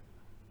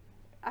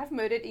 I've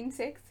murdered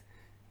insects.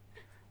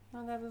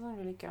 No, that doesn't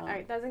really count.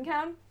 Alright, doesn't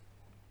count?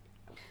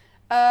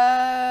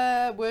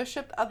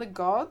 Worshipped other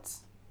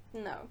gods.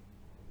 No.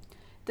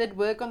 Did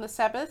work on the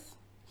Sabbath.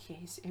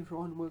 Yes,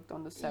 everyone worked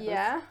on the Sabbath.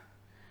 Yeah.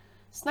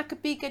 Snuck a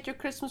peek at your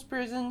Christmas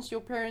presents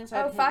your parents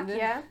had Oh, fuck handed.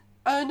 yeah.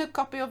 Owned a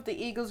copy of the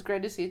Eagles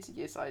greatest hits.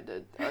 Yes, I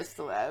did. I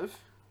still have.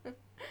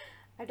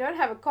 I don't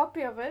have a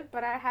copy of it,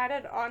 but I had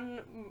it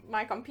on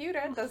my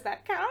computer. Does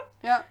that count?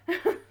 Yeah.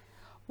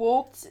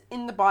 Walked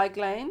in the bike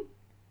lane.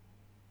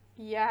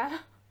 Yeah.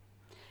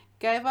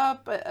 Gave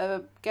up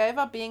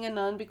being a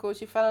nun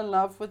because you fell in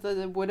love with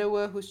a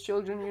widower whose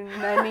children you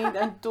nannied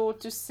and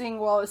taught to sing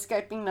while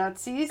escaping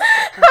Nazis.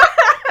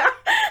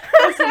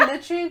 That's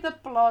literally the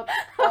plot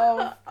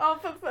of...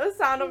 Of a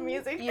Sound of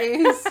Music.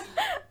 Yes.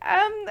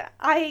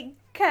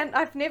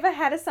 I've never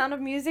had a Sound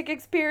of Music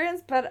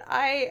experience, but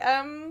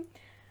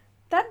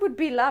that would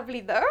be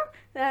lovely though.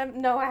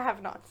 No, I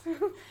have not.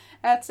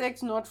 Had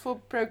sex not for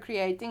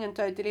procreating and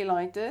totally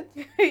liked it.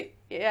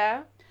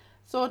 Yeah.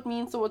 Thought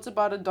mean thoughts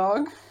about a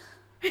dog.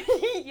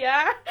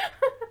 Yeah.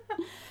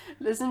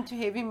 Listened to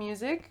heavy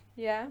music.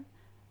 Yeah.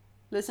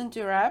 Listened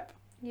to rap.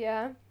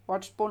 Yeah.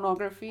 Watched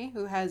pornography.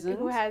 Who hasn't?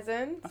 Who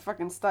hasn't? I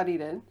fucking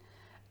studied it.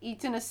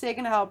 Eaten a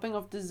second helping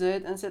of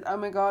dessert and said, oh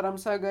my god, I'm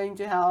so going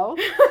to hell.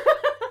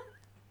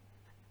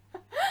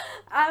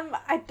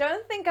 I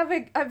don't think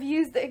I've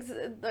used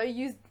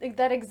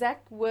that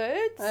exact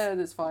words.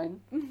 That's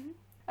fine.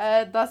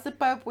 Does the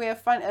Pope wear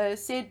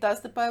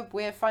does the Pope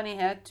wear funny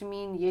hat to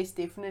mean yes,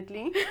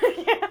 definitely.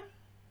 Yeah.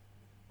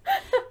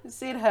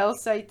 Said hail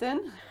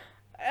Satan.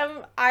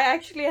 I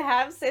actually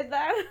have said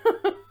that.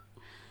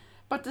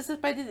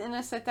 Participated in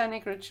a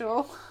satanic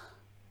ritual.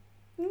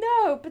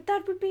 No, but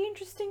that would be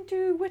interesting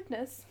to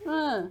witness.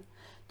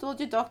 Told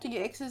your doctor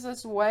you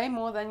exercise way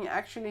more than you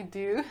actually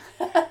do.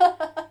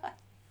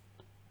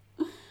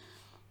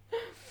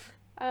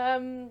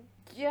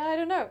 Yeah, I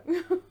don't know.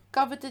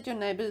 Coveted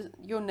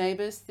your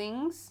neighbor's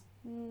things.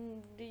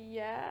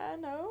 Yeah,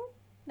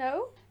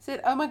 no.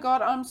 Said, oh my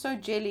god, I'm so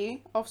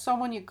jelly of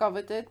someone you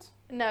coveted.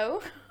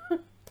 No.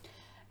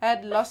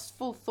 Had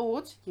lustful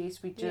thoughts.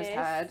 Yes, we just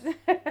had.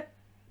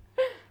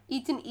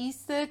 Eaten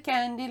Easter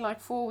candy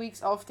like 4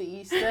 weeks after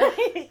Easter.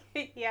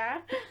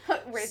 Yeah.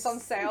 Where it's on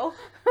sale.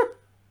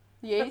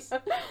 Yes.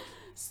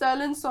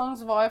 Stolen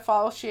songs via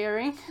file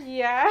sharing.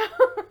 Yeah.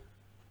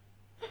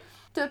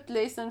 Tipped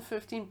less than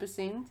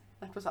 15%.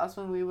 That was us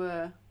when we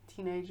were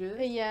teenagers.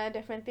 Yeah,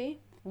 definitely.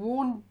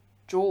 Worn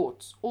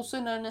jorts, also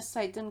known as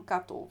Satan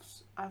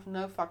cutoffs. I have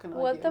no fucking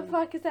idea. What the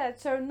fuck is that?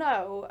 So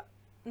no.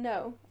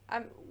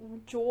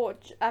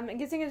 George. I'm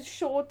guessing it's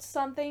short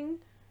something.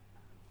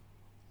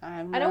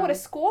 I know what a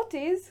skort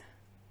is.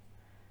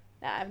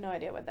 Nah, I have no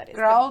idea what that is.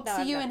 Growled, no,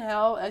 see you in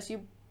hell as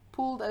you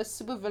pulled a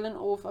supervillain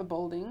off a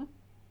building.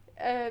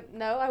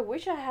 No, I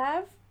wish I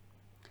have.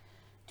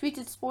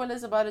 Tweeted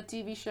spoilers about a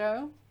TV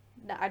show.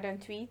 No, I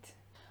don't tweet.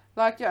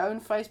 Liked your own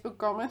Facebook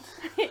comment.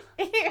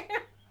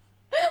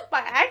 By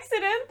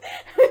accident?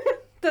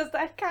 Does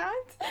that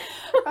count?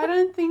 I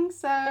don't think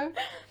so.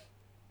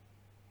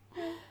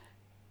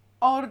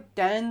 Or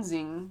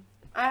dancing.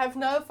 I have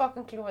no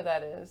fucking clue what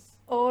that is.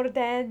 Or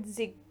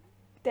Danzig.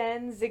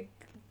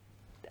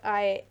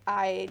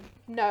 I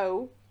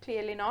know.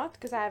 Clearly not,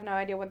 because I have no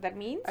idea what that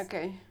means.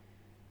 Okay.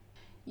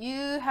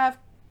 You have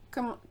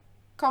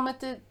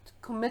committed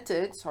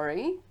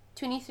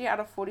 23 out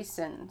of 40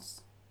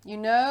 sins. You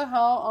know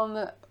how on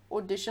the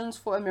auditions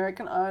for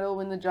American Idol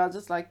when the judge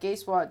is like,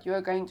 guess what, you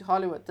are going to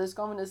Hollywood. This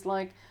comment is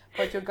like,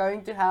 but you're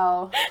going to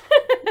hell.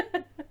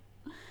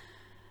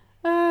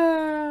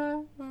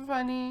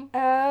 Funny.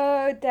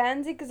 Oh,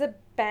 Danzig is a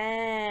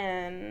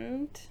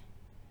band.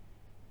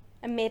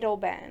 A metal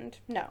band.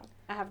 No,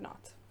 I have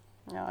not.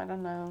 No, I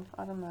don't know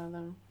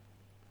them.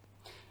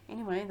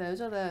 Anyway,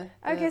 those are the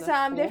Okay, the so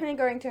I'm 4. definitely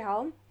going to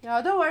hell.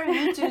 Yeah, don't worry,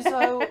 me too.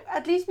 So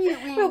at least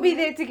We'll be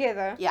there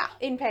together. Yeah.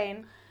 In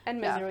pain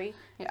and misery.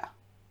 Yeah.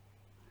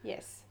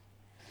 Yes.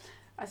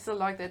 I still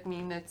like that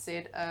meme that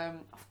said,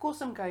 of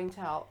course I'm going to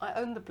hell. I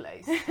own the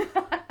place.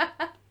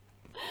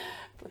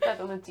 Put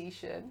that on a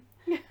t-shirt.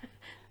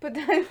 Put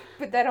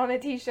that on a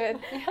t-shirt.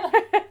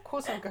 Of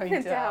course I'm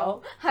going to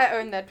hell. I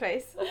own that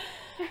place.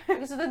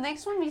 Okay, so the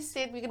next one we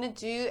said we're going to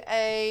do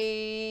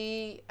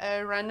a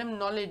random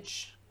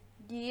knowledge.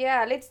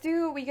 Yeah,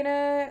 we're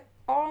gonna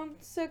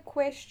answer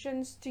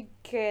questions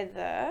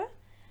together.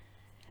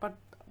 But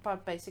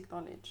about basic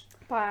knowledge.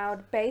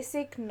 About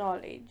basic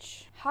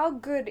knowledge. How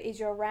good is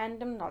your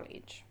random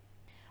knowledge?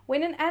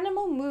 When an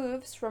animal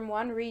moves from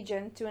one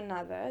region to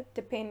another,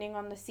 depending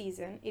on the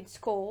season, it's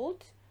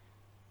called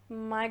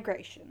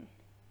migration.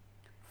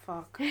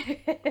 Fuck.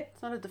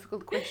 It's not a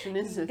difficult question,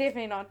 is it?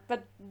 Definitely not.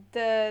 But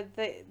the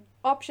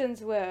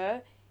options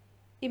were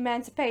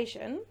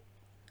emancipation,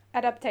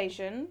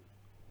 adaptation,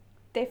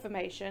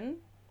 deformation,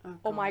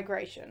 or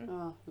migration.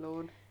 Oh,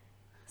 Lord.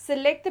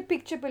 Select the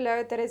picture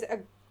below that is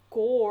a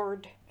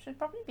gourd. Should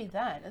probably be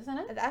that, isn't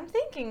it? I'm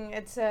thinking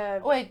it's a...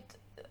 Wait,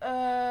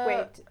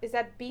 is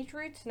that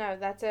beetroot? No,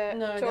 that's a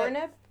No,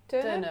 turnip.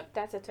 turnip.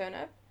 That's a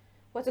turnip.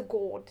 What's a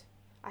gourd?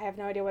 I have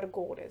no idea what a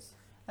gourd is.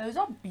 Those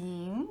are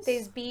beans.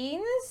 There's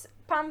beans,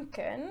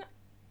 pumpkin,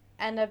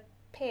 and a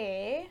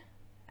pear,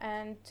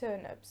 and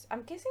turnips.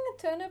 I'm guessing a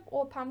turnip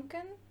or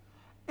pumpkin.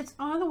 It's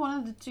either one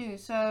of the two,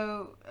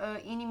 so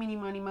eeny, meeny,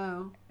 miny,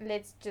 mo.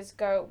 Let's just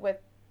go with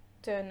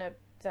turnip,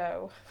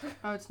 though.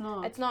 Oh, it's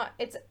not. It's not.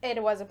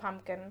 It was a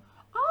pumpkin.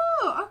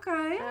 Oh,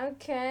 okay.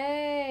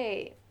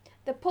 Okay.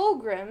 The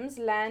Pilgrims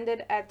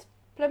landed at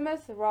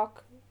Plymouth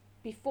Rock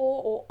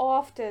before or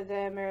after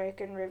the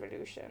American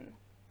Revolution.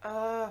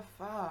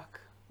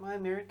 Fuck. My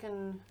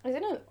American...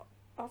 Isn't it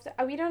after?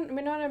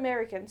 We're not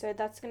American, so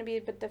that's going to be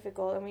a bit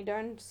difficult, and we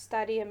don't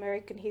study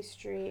American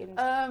history.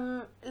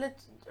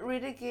 Let's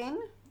read again.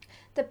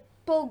 The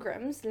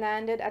Pilgrims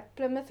landed at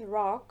Plymouth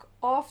Rock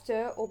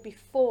after or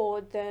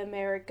before the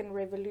American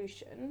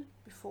Revolution.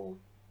 Before.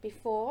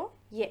 Before?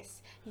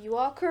 Yes, you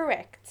are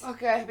correct.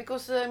 Okay,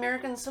 because the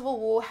American Civil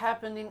War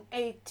happened in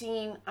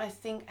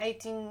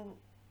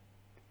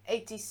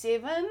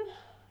 1887?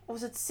 Or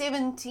was it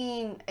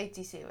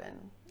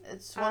 1787?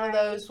 It's one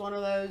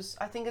of those.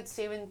 I think it's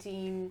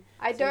 17.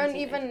 I don't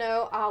even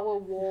know our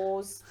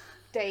wars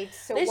dates,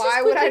 so Let's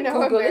why would I know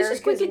Google. America's Let's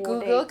just quickly war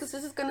Google, dates? because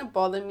this is going to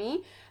bother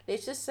me.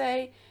 Let's just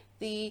say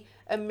the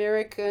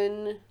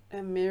American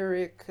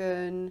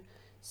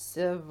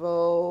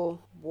Civil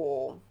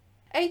War.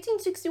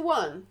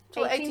 1861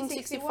 till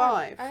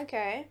 1865.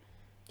 Okay.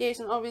 Yes,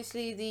 and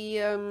obviously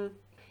the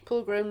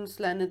Pilgrims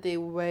landed there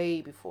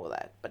way before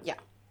that. But yeah.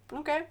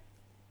 Okay.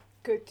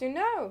 Good to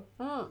know.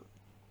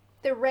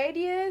 The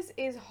radius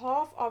is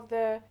half of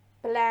the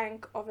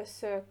blank of a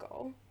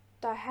circle.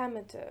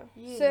 Diameter.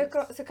 Yes.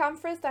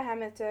 Circumference,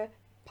 diameter,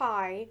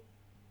 pi,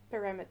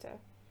 perimeter.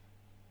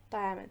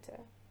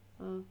 Diameter.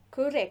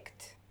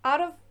 Correct.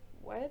 Out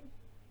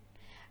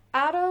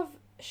of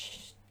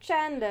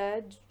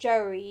Chandler,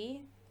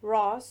 Joey,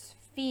 Ross,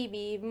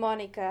 Phoebe,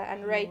 Monica,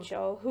 and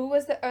Rachel, who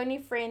was the only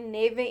friend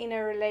never in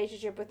a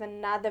relationship with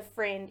another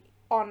friend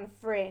on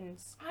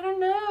Friends? I don't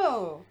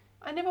know.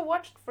 I never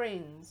watched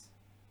Friends.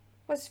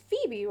 Was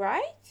Phoebe,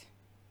 right?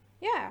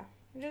 Yeah.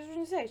 I just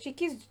want to say. She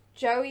kissed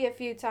Joey a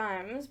few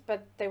times,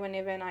 but they were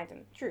never an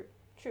item. True.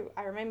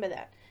 I remember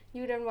that.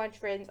 You don't watch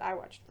Friends, I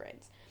watched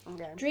Friends.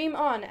 Okay. Dream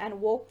On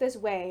and Walk This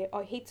Way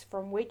are hits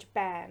from which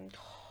band?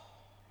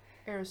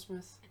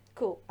 Aerosmith.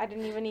 Cool. I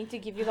didn't even need to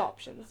give you the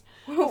options.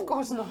 Of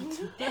course not.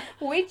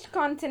 Which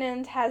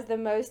continent has the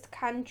most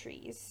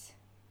countries?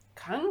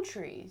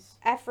 Countries?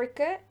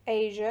 Africa,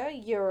 Asia,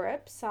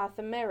 Europe, South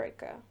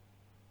America.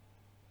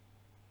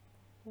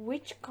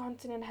 Which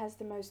continent has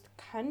the most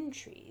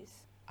countries?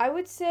 I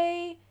would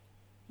say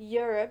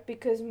Europe,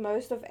 because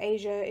most of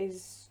Asia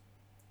is...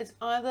 It's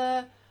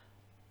either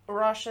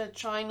Russia,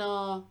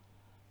 China,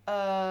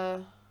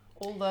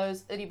 all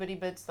those itty bitty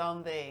bits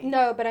down there.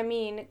 No, but I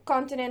mean,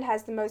 continent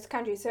has the most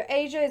countries. So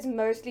Asia is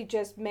mostly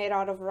just made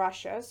out of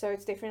Russia, so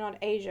it's definitely not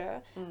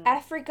Asia.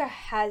 Africa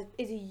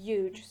is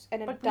huge,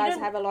 and it But we does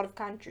don't- have a lot of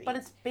countries. But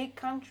it's big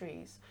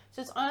countries.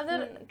 So it's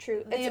either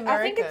True. the I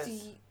think it's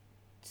Americas.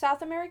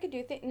 South America. Do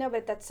you think? No,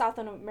 but that's South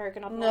America,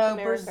 not North no,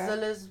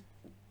 America.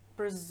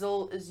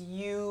 Brazil is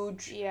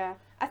huge. Yeah,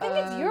 I think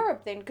it's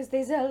Europe then, because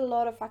there's a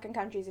lot of fucking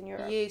countries in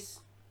Europe. Yes,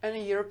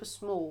 only Europe is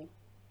small.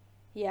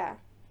 Yeah,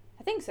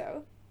 I think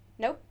so.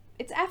 Nope,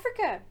 it's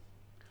Africa,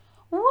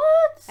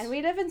 What? and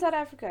we live in South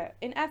Africa.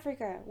 In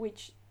Africa,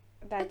 which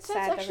that's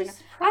sad. That actually we know.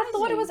 I thought it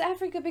surprising. was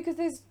Africa because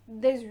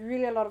there's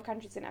really a lot of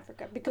countries in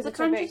Africa because But the it's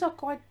so countries big. are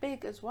quite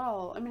big as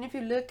well. I mean, if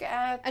you look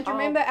at And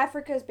remember,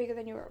 Africa is bigger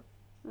than Europe,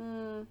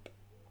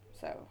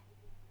 so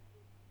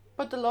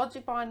but the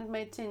logic behind it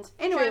made sense.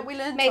 Anyway, True. we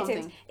learned made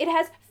something. sense. It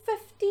has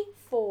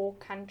 54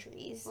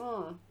 countries.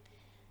 Mm.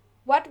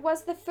 What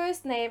was the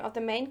first name of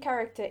the main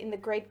character in The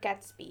Great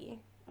Gatsby?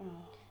 Oh,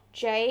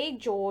 J.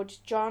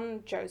 George,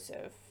 John,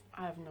 Joseph.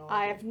 I have no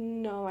I idea. have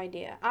no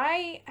idea.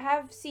 I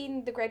have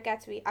seen The Great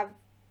Gatsby. I've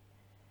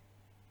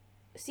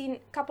seen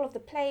a couple of the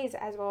plays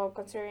as well,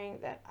 considering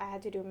that I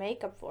had to do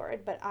makeup for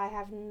it, but I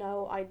have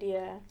no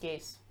idea.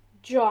 Yes.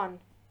 John.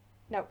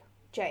 Nope.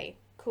 J.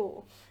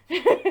 Cool.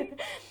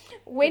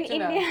 When Good to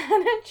know.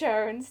 Indiana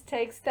Jones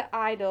takes the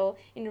idol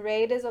in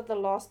Raiders of the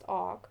Lost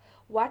Ark,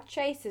 what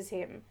chases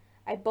him?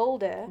 A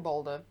boulder.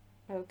 Boulder.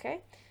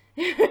 Okay.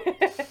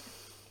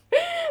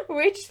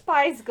 Which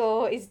Spice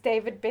Girl is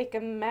David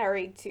Beckham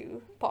married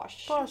to?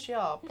 Posh. Posh,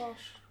 yeah,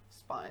 posh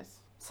spice.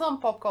 Some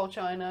pop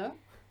culture I know.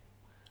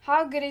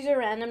 How good is your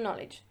random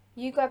knowledge?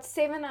 You got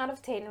 7 out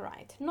of 10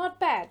 right. Not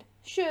bad.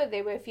 Sure,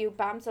 there were a few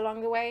bumps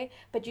along the way,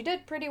 but you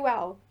did pretty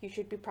well. You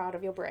should be proud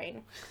of your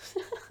brain.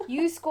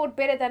 You scored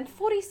better than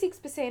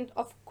 46%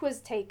 of quiz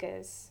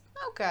takers.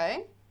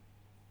 Okay.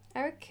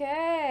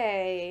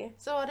 Okay.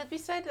 So what did we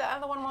say? The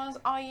other one was,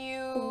 are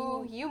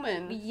you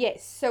human?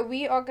 Yes, so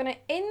we are going to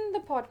end the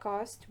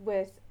podcast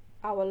with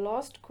our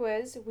last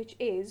quiz, which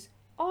is,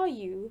 are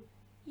you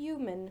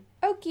human?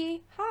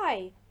 Okay,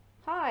 hi.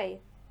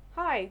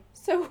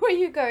 So where are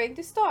you going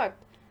to start?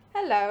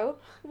 Hello,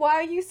 why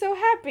are you so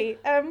happy?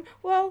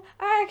 Well,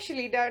 I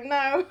actually don't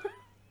know.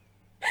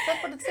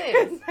 That's what it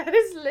says. That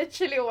is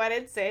literally what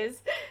it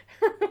says.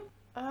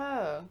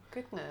 Oh,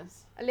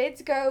 goodness.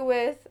 Let's go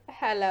with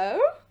hello,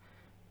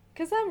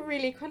 because I'm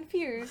really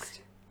confused.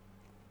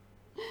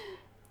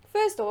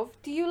 First off,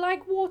 do you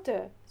like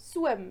water,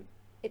 swim,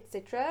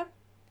 etc.?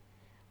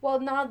 Well,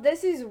 now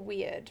this is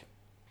weird,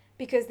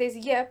 because there's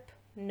yep,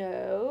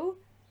 no,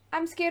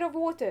 I'm scared of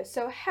water,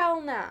 so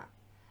hell nah,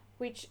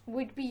 which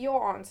would be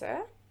your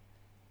answer.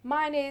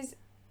 Mine is,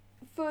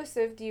 first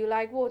off, do you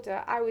like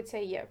water? I would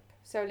say yep.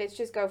 So let's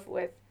just go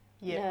with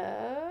Yep.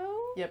 no.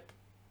 Yep.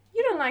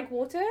 You don't like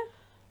water,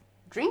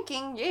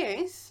 Drinking,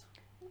 yes.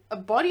 A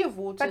body of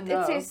water, but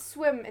no. it says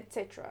swim,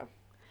 etc.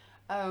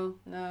 Oh,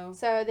 no.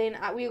 So then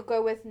we'll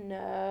go with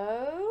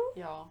no.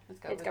 Yeah,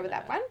 let's Let's go with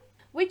that no. one.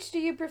 Which do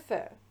you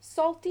prefer?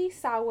 Salty,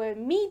 sour,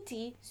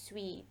 meaty,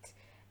 sweet?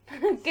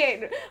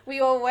 Again, we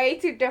are way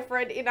too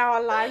different in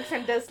our likes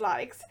and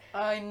dislikes.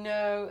 I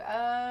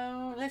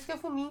know. Let's go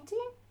for meaty.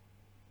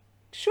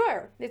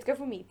 Sure, let's go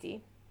for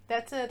meaty.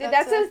 That's a.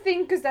 That's a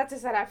thing, because that's a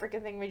South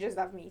African thing. We just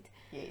love meat.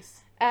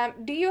 Yes.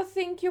 Do you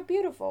think you're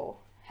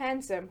beautiful,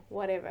 handsome,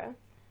 whatever?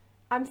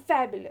 I'm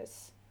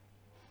fabulous.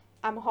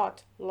 I'm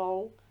hot,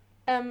 lol.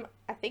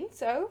 I think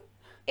so.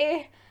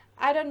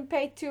 I don't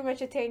pay too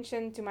much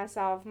attention to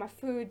myself. My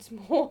food's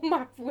more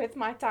with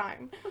my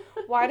time.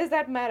 Why does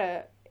that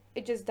matter?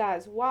 It just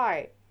does.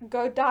 Why?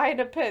 Go die in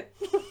a pit.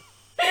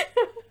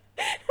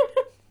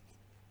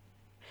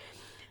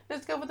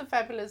 Let's go with the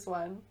fabulous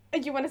one.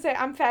 You want to say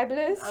I'm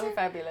fabulous? I'm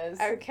fabulous.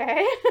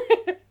 Okay.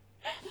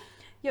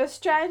 You're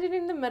stranded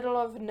in the middle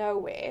of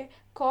nowhere.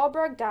 Car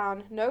broke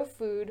down, no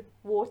food,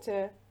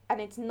 water,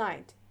 and it's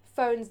night.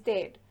 Phone's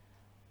dead.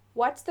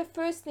 What's the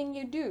first thing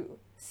you do?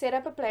 Set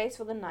up a place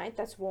for the night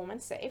that's warm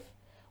and safe.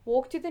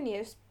 Walk to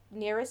the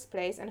nearest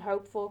place and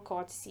hope for a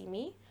car to see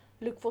me.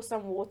 Look for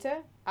some water.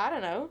 I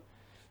don't know.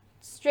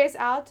 Stress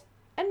out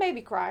and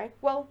maybe cry.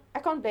 Well, I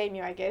can't blame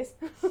you, I guess.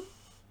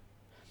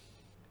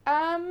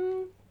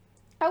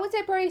 I would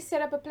say probably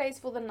set up a place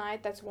for the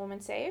night that's warm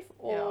and safe,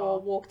 or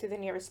Yeah. walk to the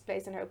nearest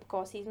place and hope a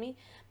car sees me.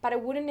 But I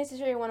wouldn't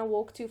necessarily want to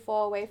walk too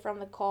far away from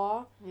the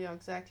car. Yeah,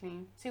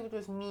 exactly. See, if it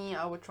was me,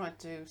 I would try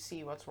to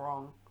see what's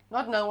wrong.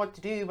 Not know what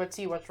to do, but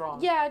see what's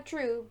wrong. Yeah,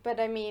 true. But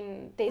I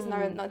mean, there's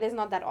no, there's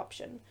not that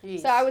option.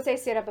 Yes. So I would say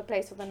set up a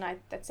place for the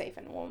night that's safe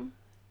and warm.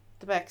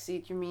 The back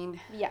seat, you mean?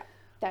 Yeah,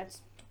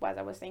 that's what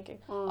I was thinking.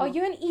 Mm. Are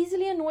you an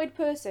easily annoyed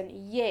person?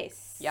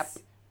 Yes. Yep.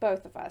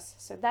 Both of us.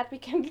 So that we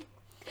can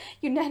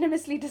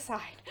unanimously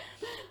decide.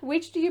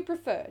 Which do you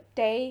prefer?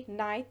 Day,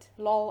 night,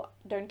 lol,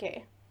 don't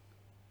care.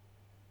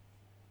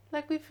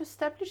 Like we've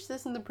established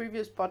this in the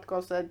previous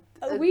podcast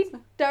that We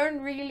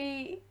don't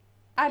really.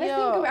 I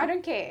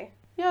don't care.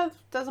 Yeah, it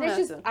doesn't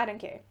matter. I don't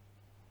care.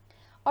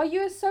 Are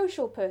you a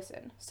social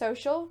person?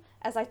 Social,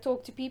 as I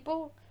talk to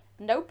people?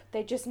 Nope,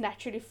 they just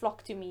naturally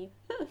flock to me.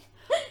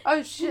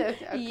 Oh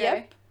shit. Okay.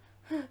 Yep.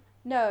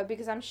 No,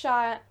 because I'm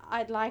shy.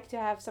 I'd like to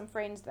have some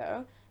friends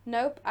though.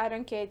 Nope, I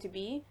don't care to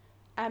be.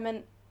 I'm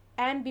an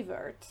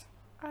ambivert.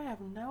 I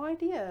have no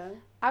idea.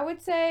 I would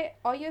say,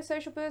 are you a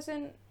social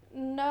person?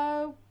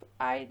 No,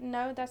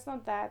 that's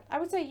not that. I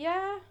would say,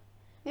 yeah.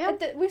 Yeah.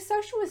 We're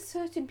social with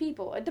certain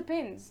people. It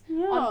depends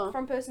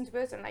from person to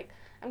person. Like,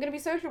 I'm gonna be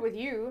social with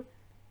you,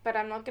 but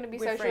I'm not gonna be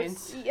With social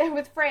friends.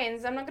 with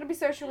friends. I'm not gonna be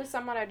social with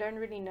someone I don't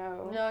really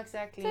know. No,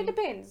 exactly. So it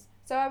depends.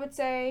 So I would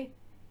say,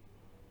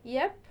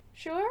 yep,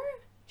 sure.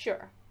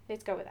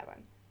 Let's go with that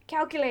one.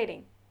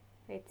 Calculating.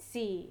 Let's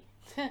see.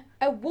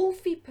 A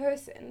wolfy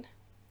person.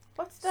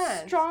 What's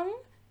that? Strong,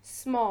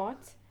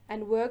 smart,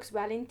 and works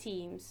well in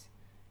teams.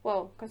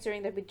 Well,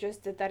 considering that we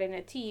just did that in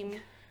a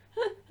team,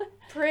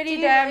 pretty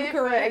Team damn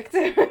effort. correct.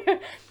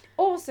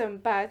 Awesome,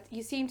 but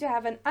you seem to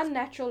have an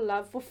unnatural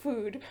love for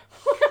food.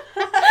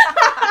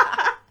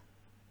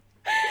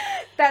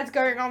 That's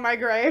going on my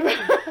grave.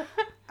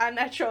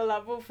 Unnatural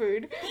love for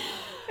food.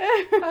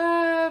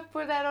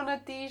 Put that on a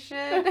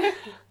t-shirt.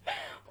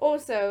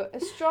 Also, a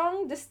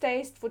strong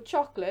distaste for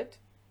chocolate.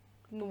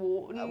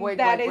 No, Wait,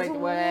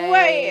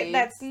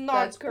 that's not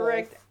That's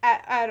correct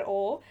off. at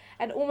all.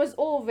 And almost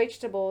all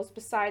vegetables,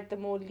 beside the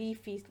more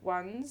leafy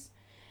ones.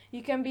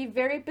 You can be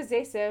very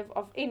possessive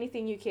of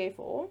anything you care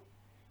for.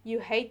 You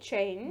hate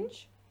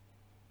change.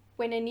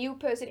 When a new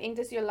person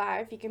enters your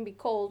life, you can be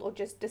cold or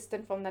just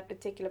distant from that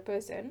particular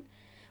person.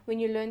 When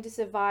you learn to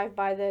survive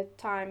by the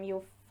time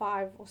you're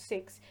 5 or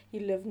 6, you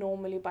live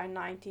normally by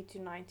 90 to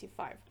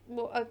 95.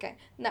 Well, okay.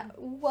 Now,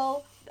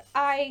 well,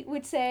 I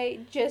would say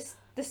just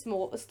the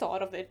small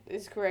start of it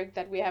is correct,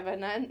 that we have a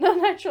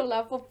natural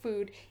love for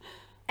food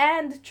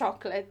and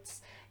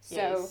chocolates. So,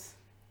 Yes.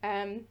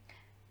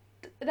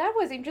 That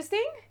was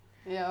interesting.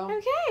 Yeah.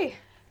 Okay.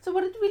 So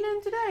what did we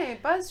learn today?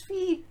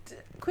 BuzzFeed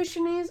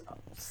questionnaires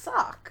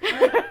suck.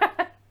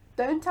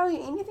 Don't tell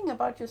you anything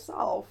about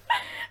yourself.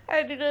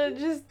 I did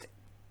just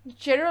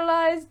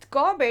generalized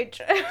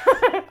garbage.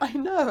 I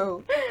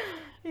know.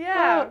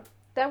 Yeah. Well,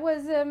 That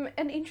was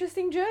an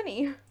interesting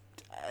journey.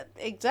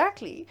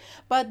 Exactly.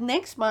 But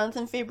next month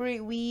in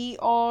February, we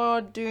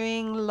are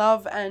doing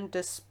love and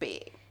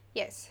despair.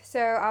 Yes. So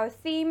our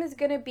theme is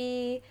going to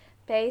be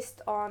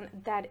based on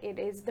that it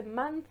is the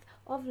month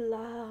of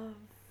love.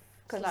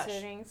 Slash.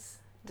 Considering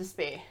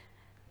Despair.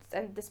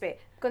 and despair.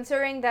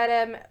 Considering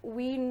that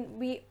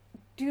we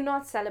do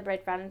not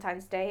celebrate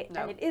Valentine's Day,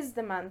 No. and it is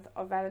the month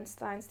of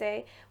Valentine's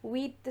Day,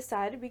 we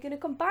decided we're going to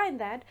combine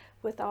that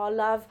with our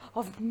love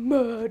of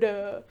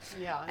murder.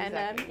 Yeah,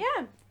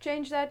 And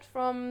change that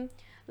from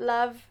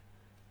love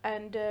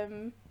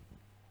and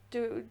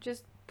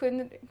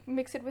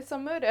mix it with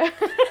some murder.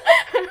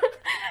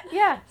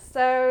 Yeah,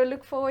 so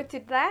look forward to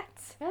that.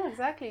 Yeah,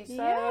 exactly. So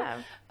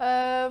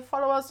Yeah,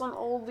 follow us on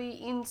all the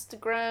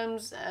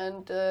Instagrams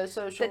and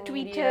social the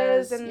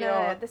medias. Tweeters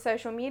and the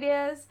social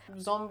medias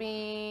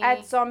Zombie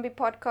at Zombie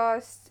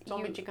Podcast,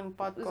 Chicken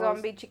Podcast.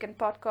 Zombie Chicken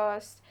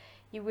Podcast.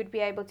 You would be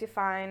able to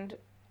find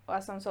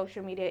us on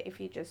social media if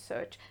you just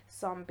search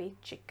Zombie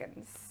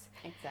Chickens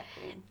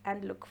Exactly.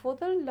 and look for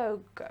the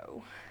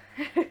logo.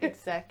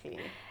 Exactly.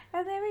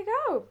 And there we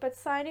go. But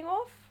signing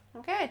off.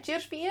 Okay,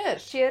 cheers for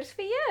years. Cheers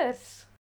for years.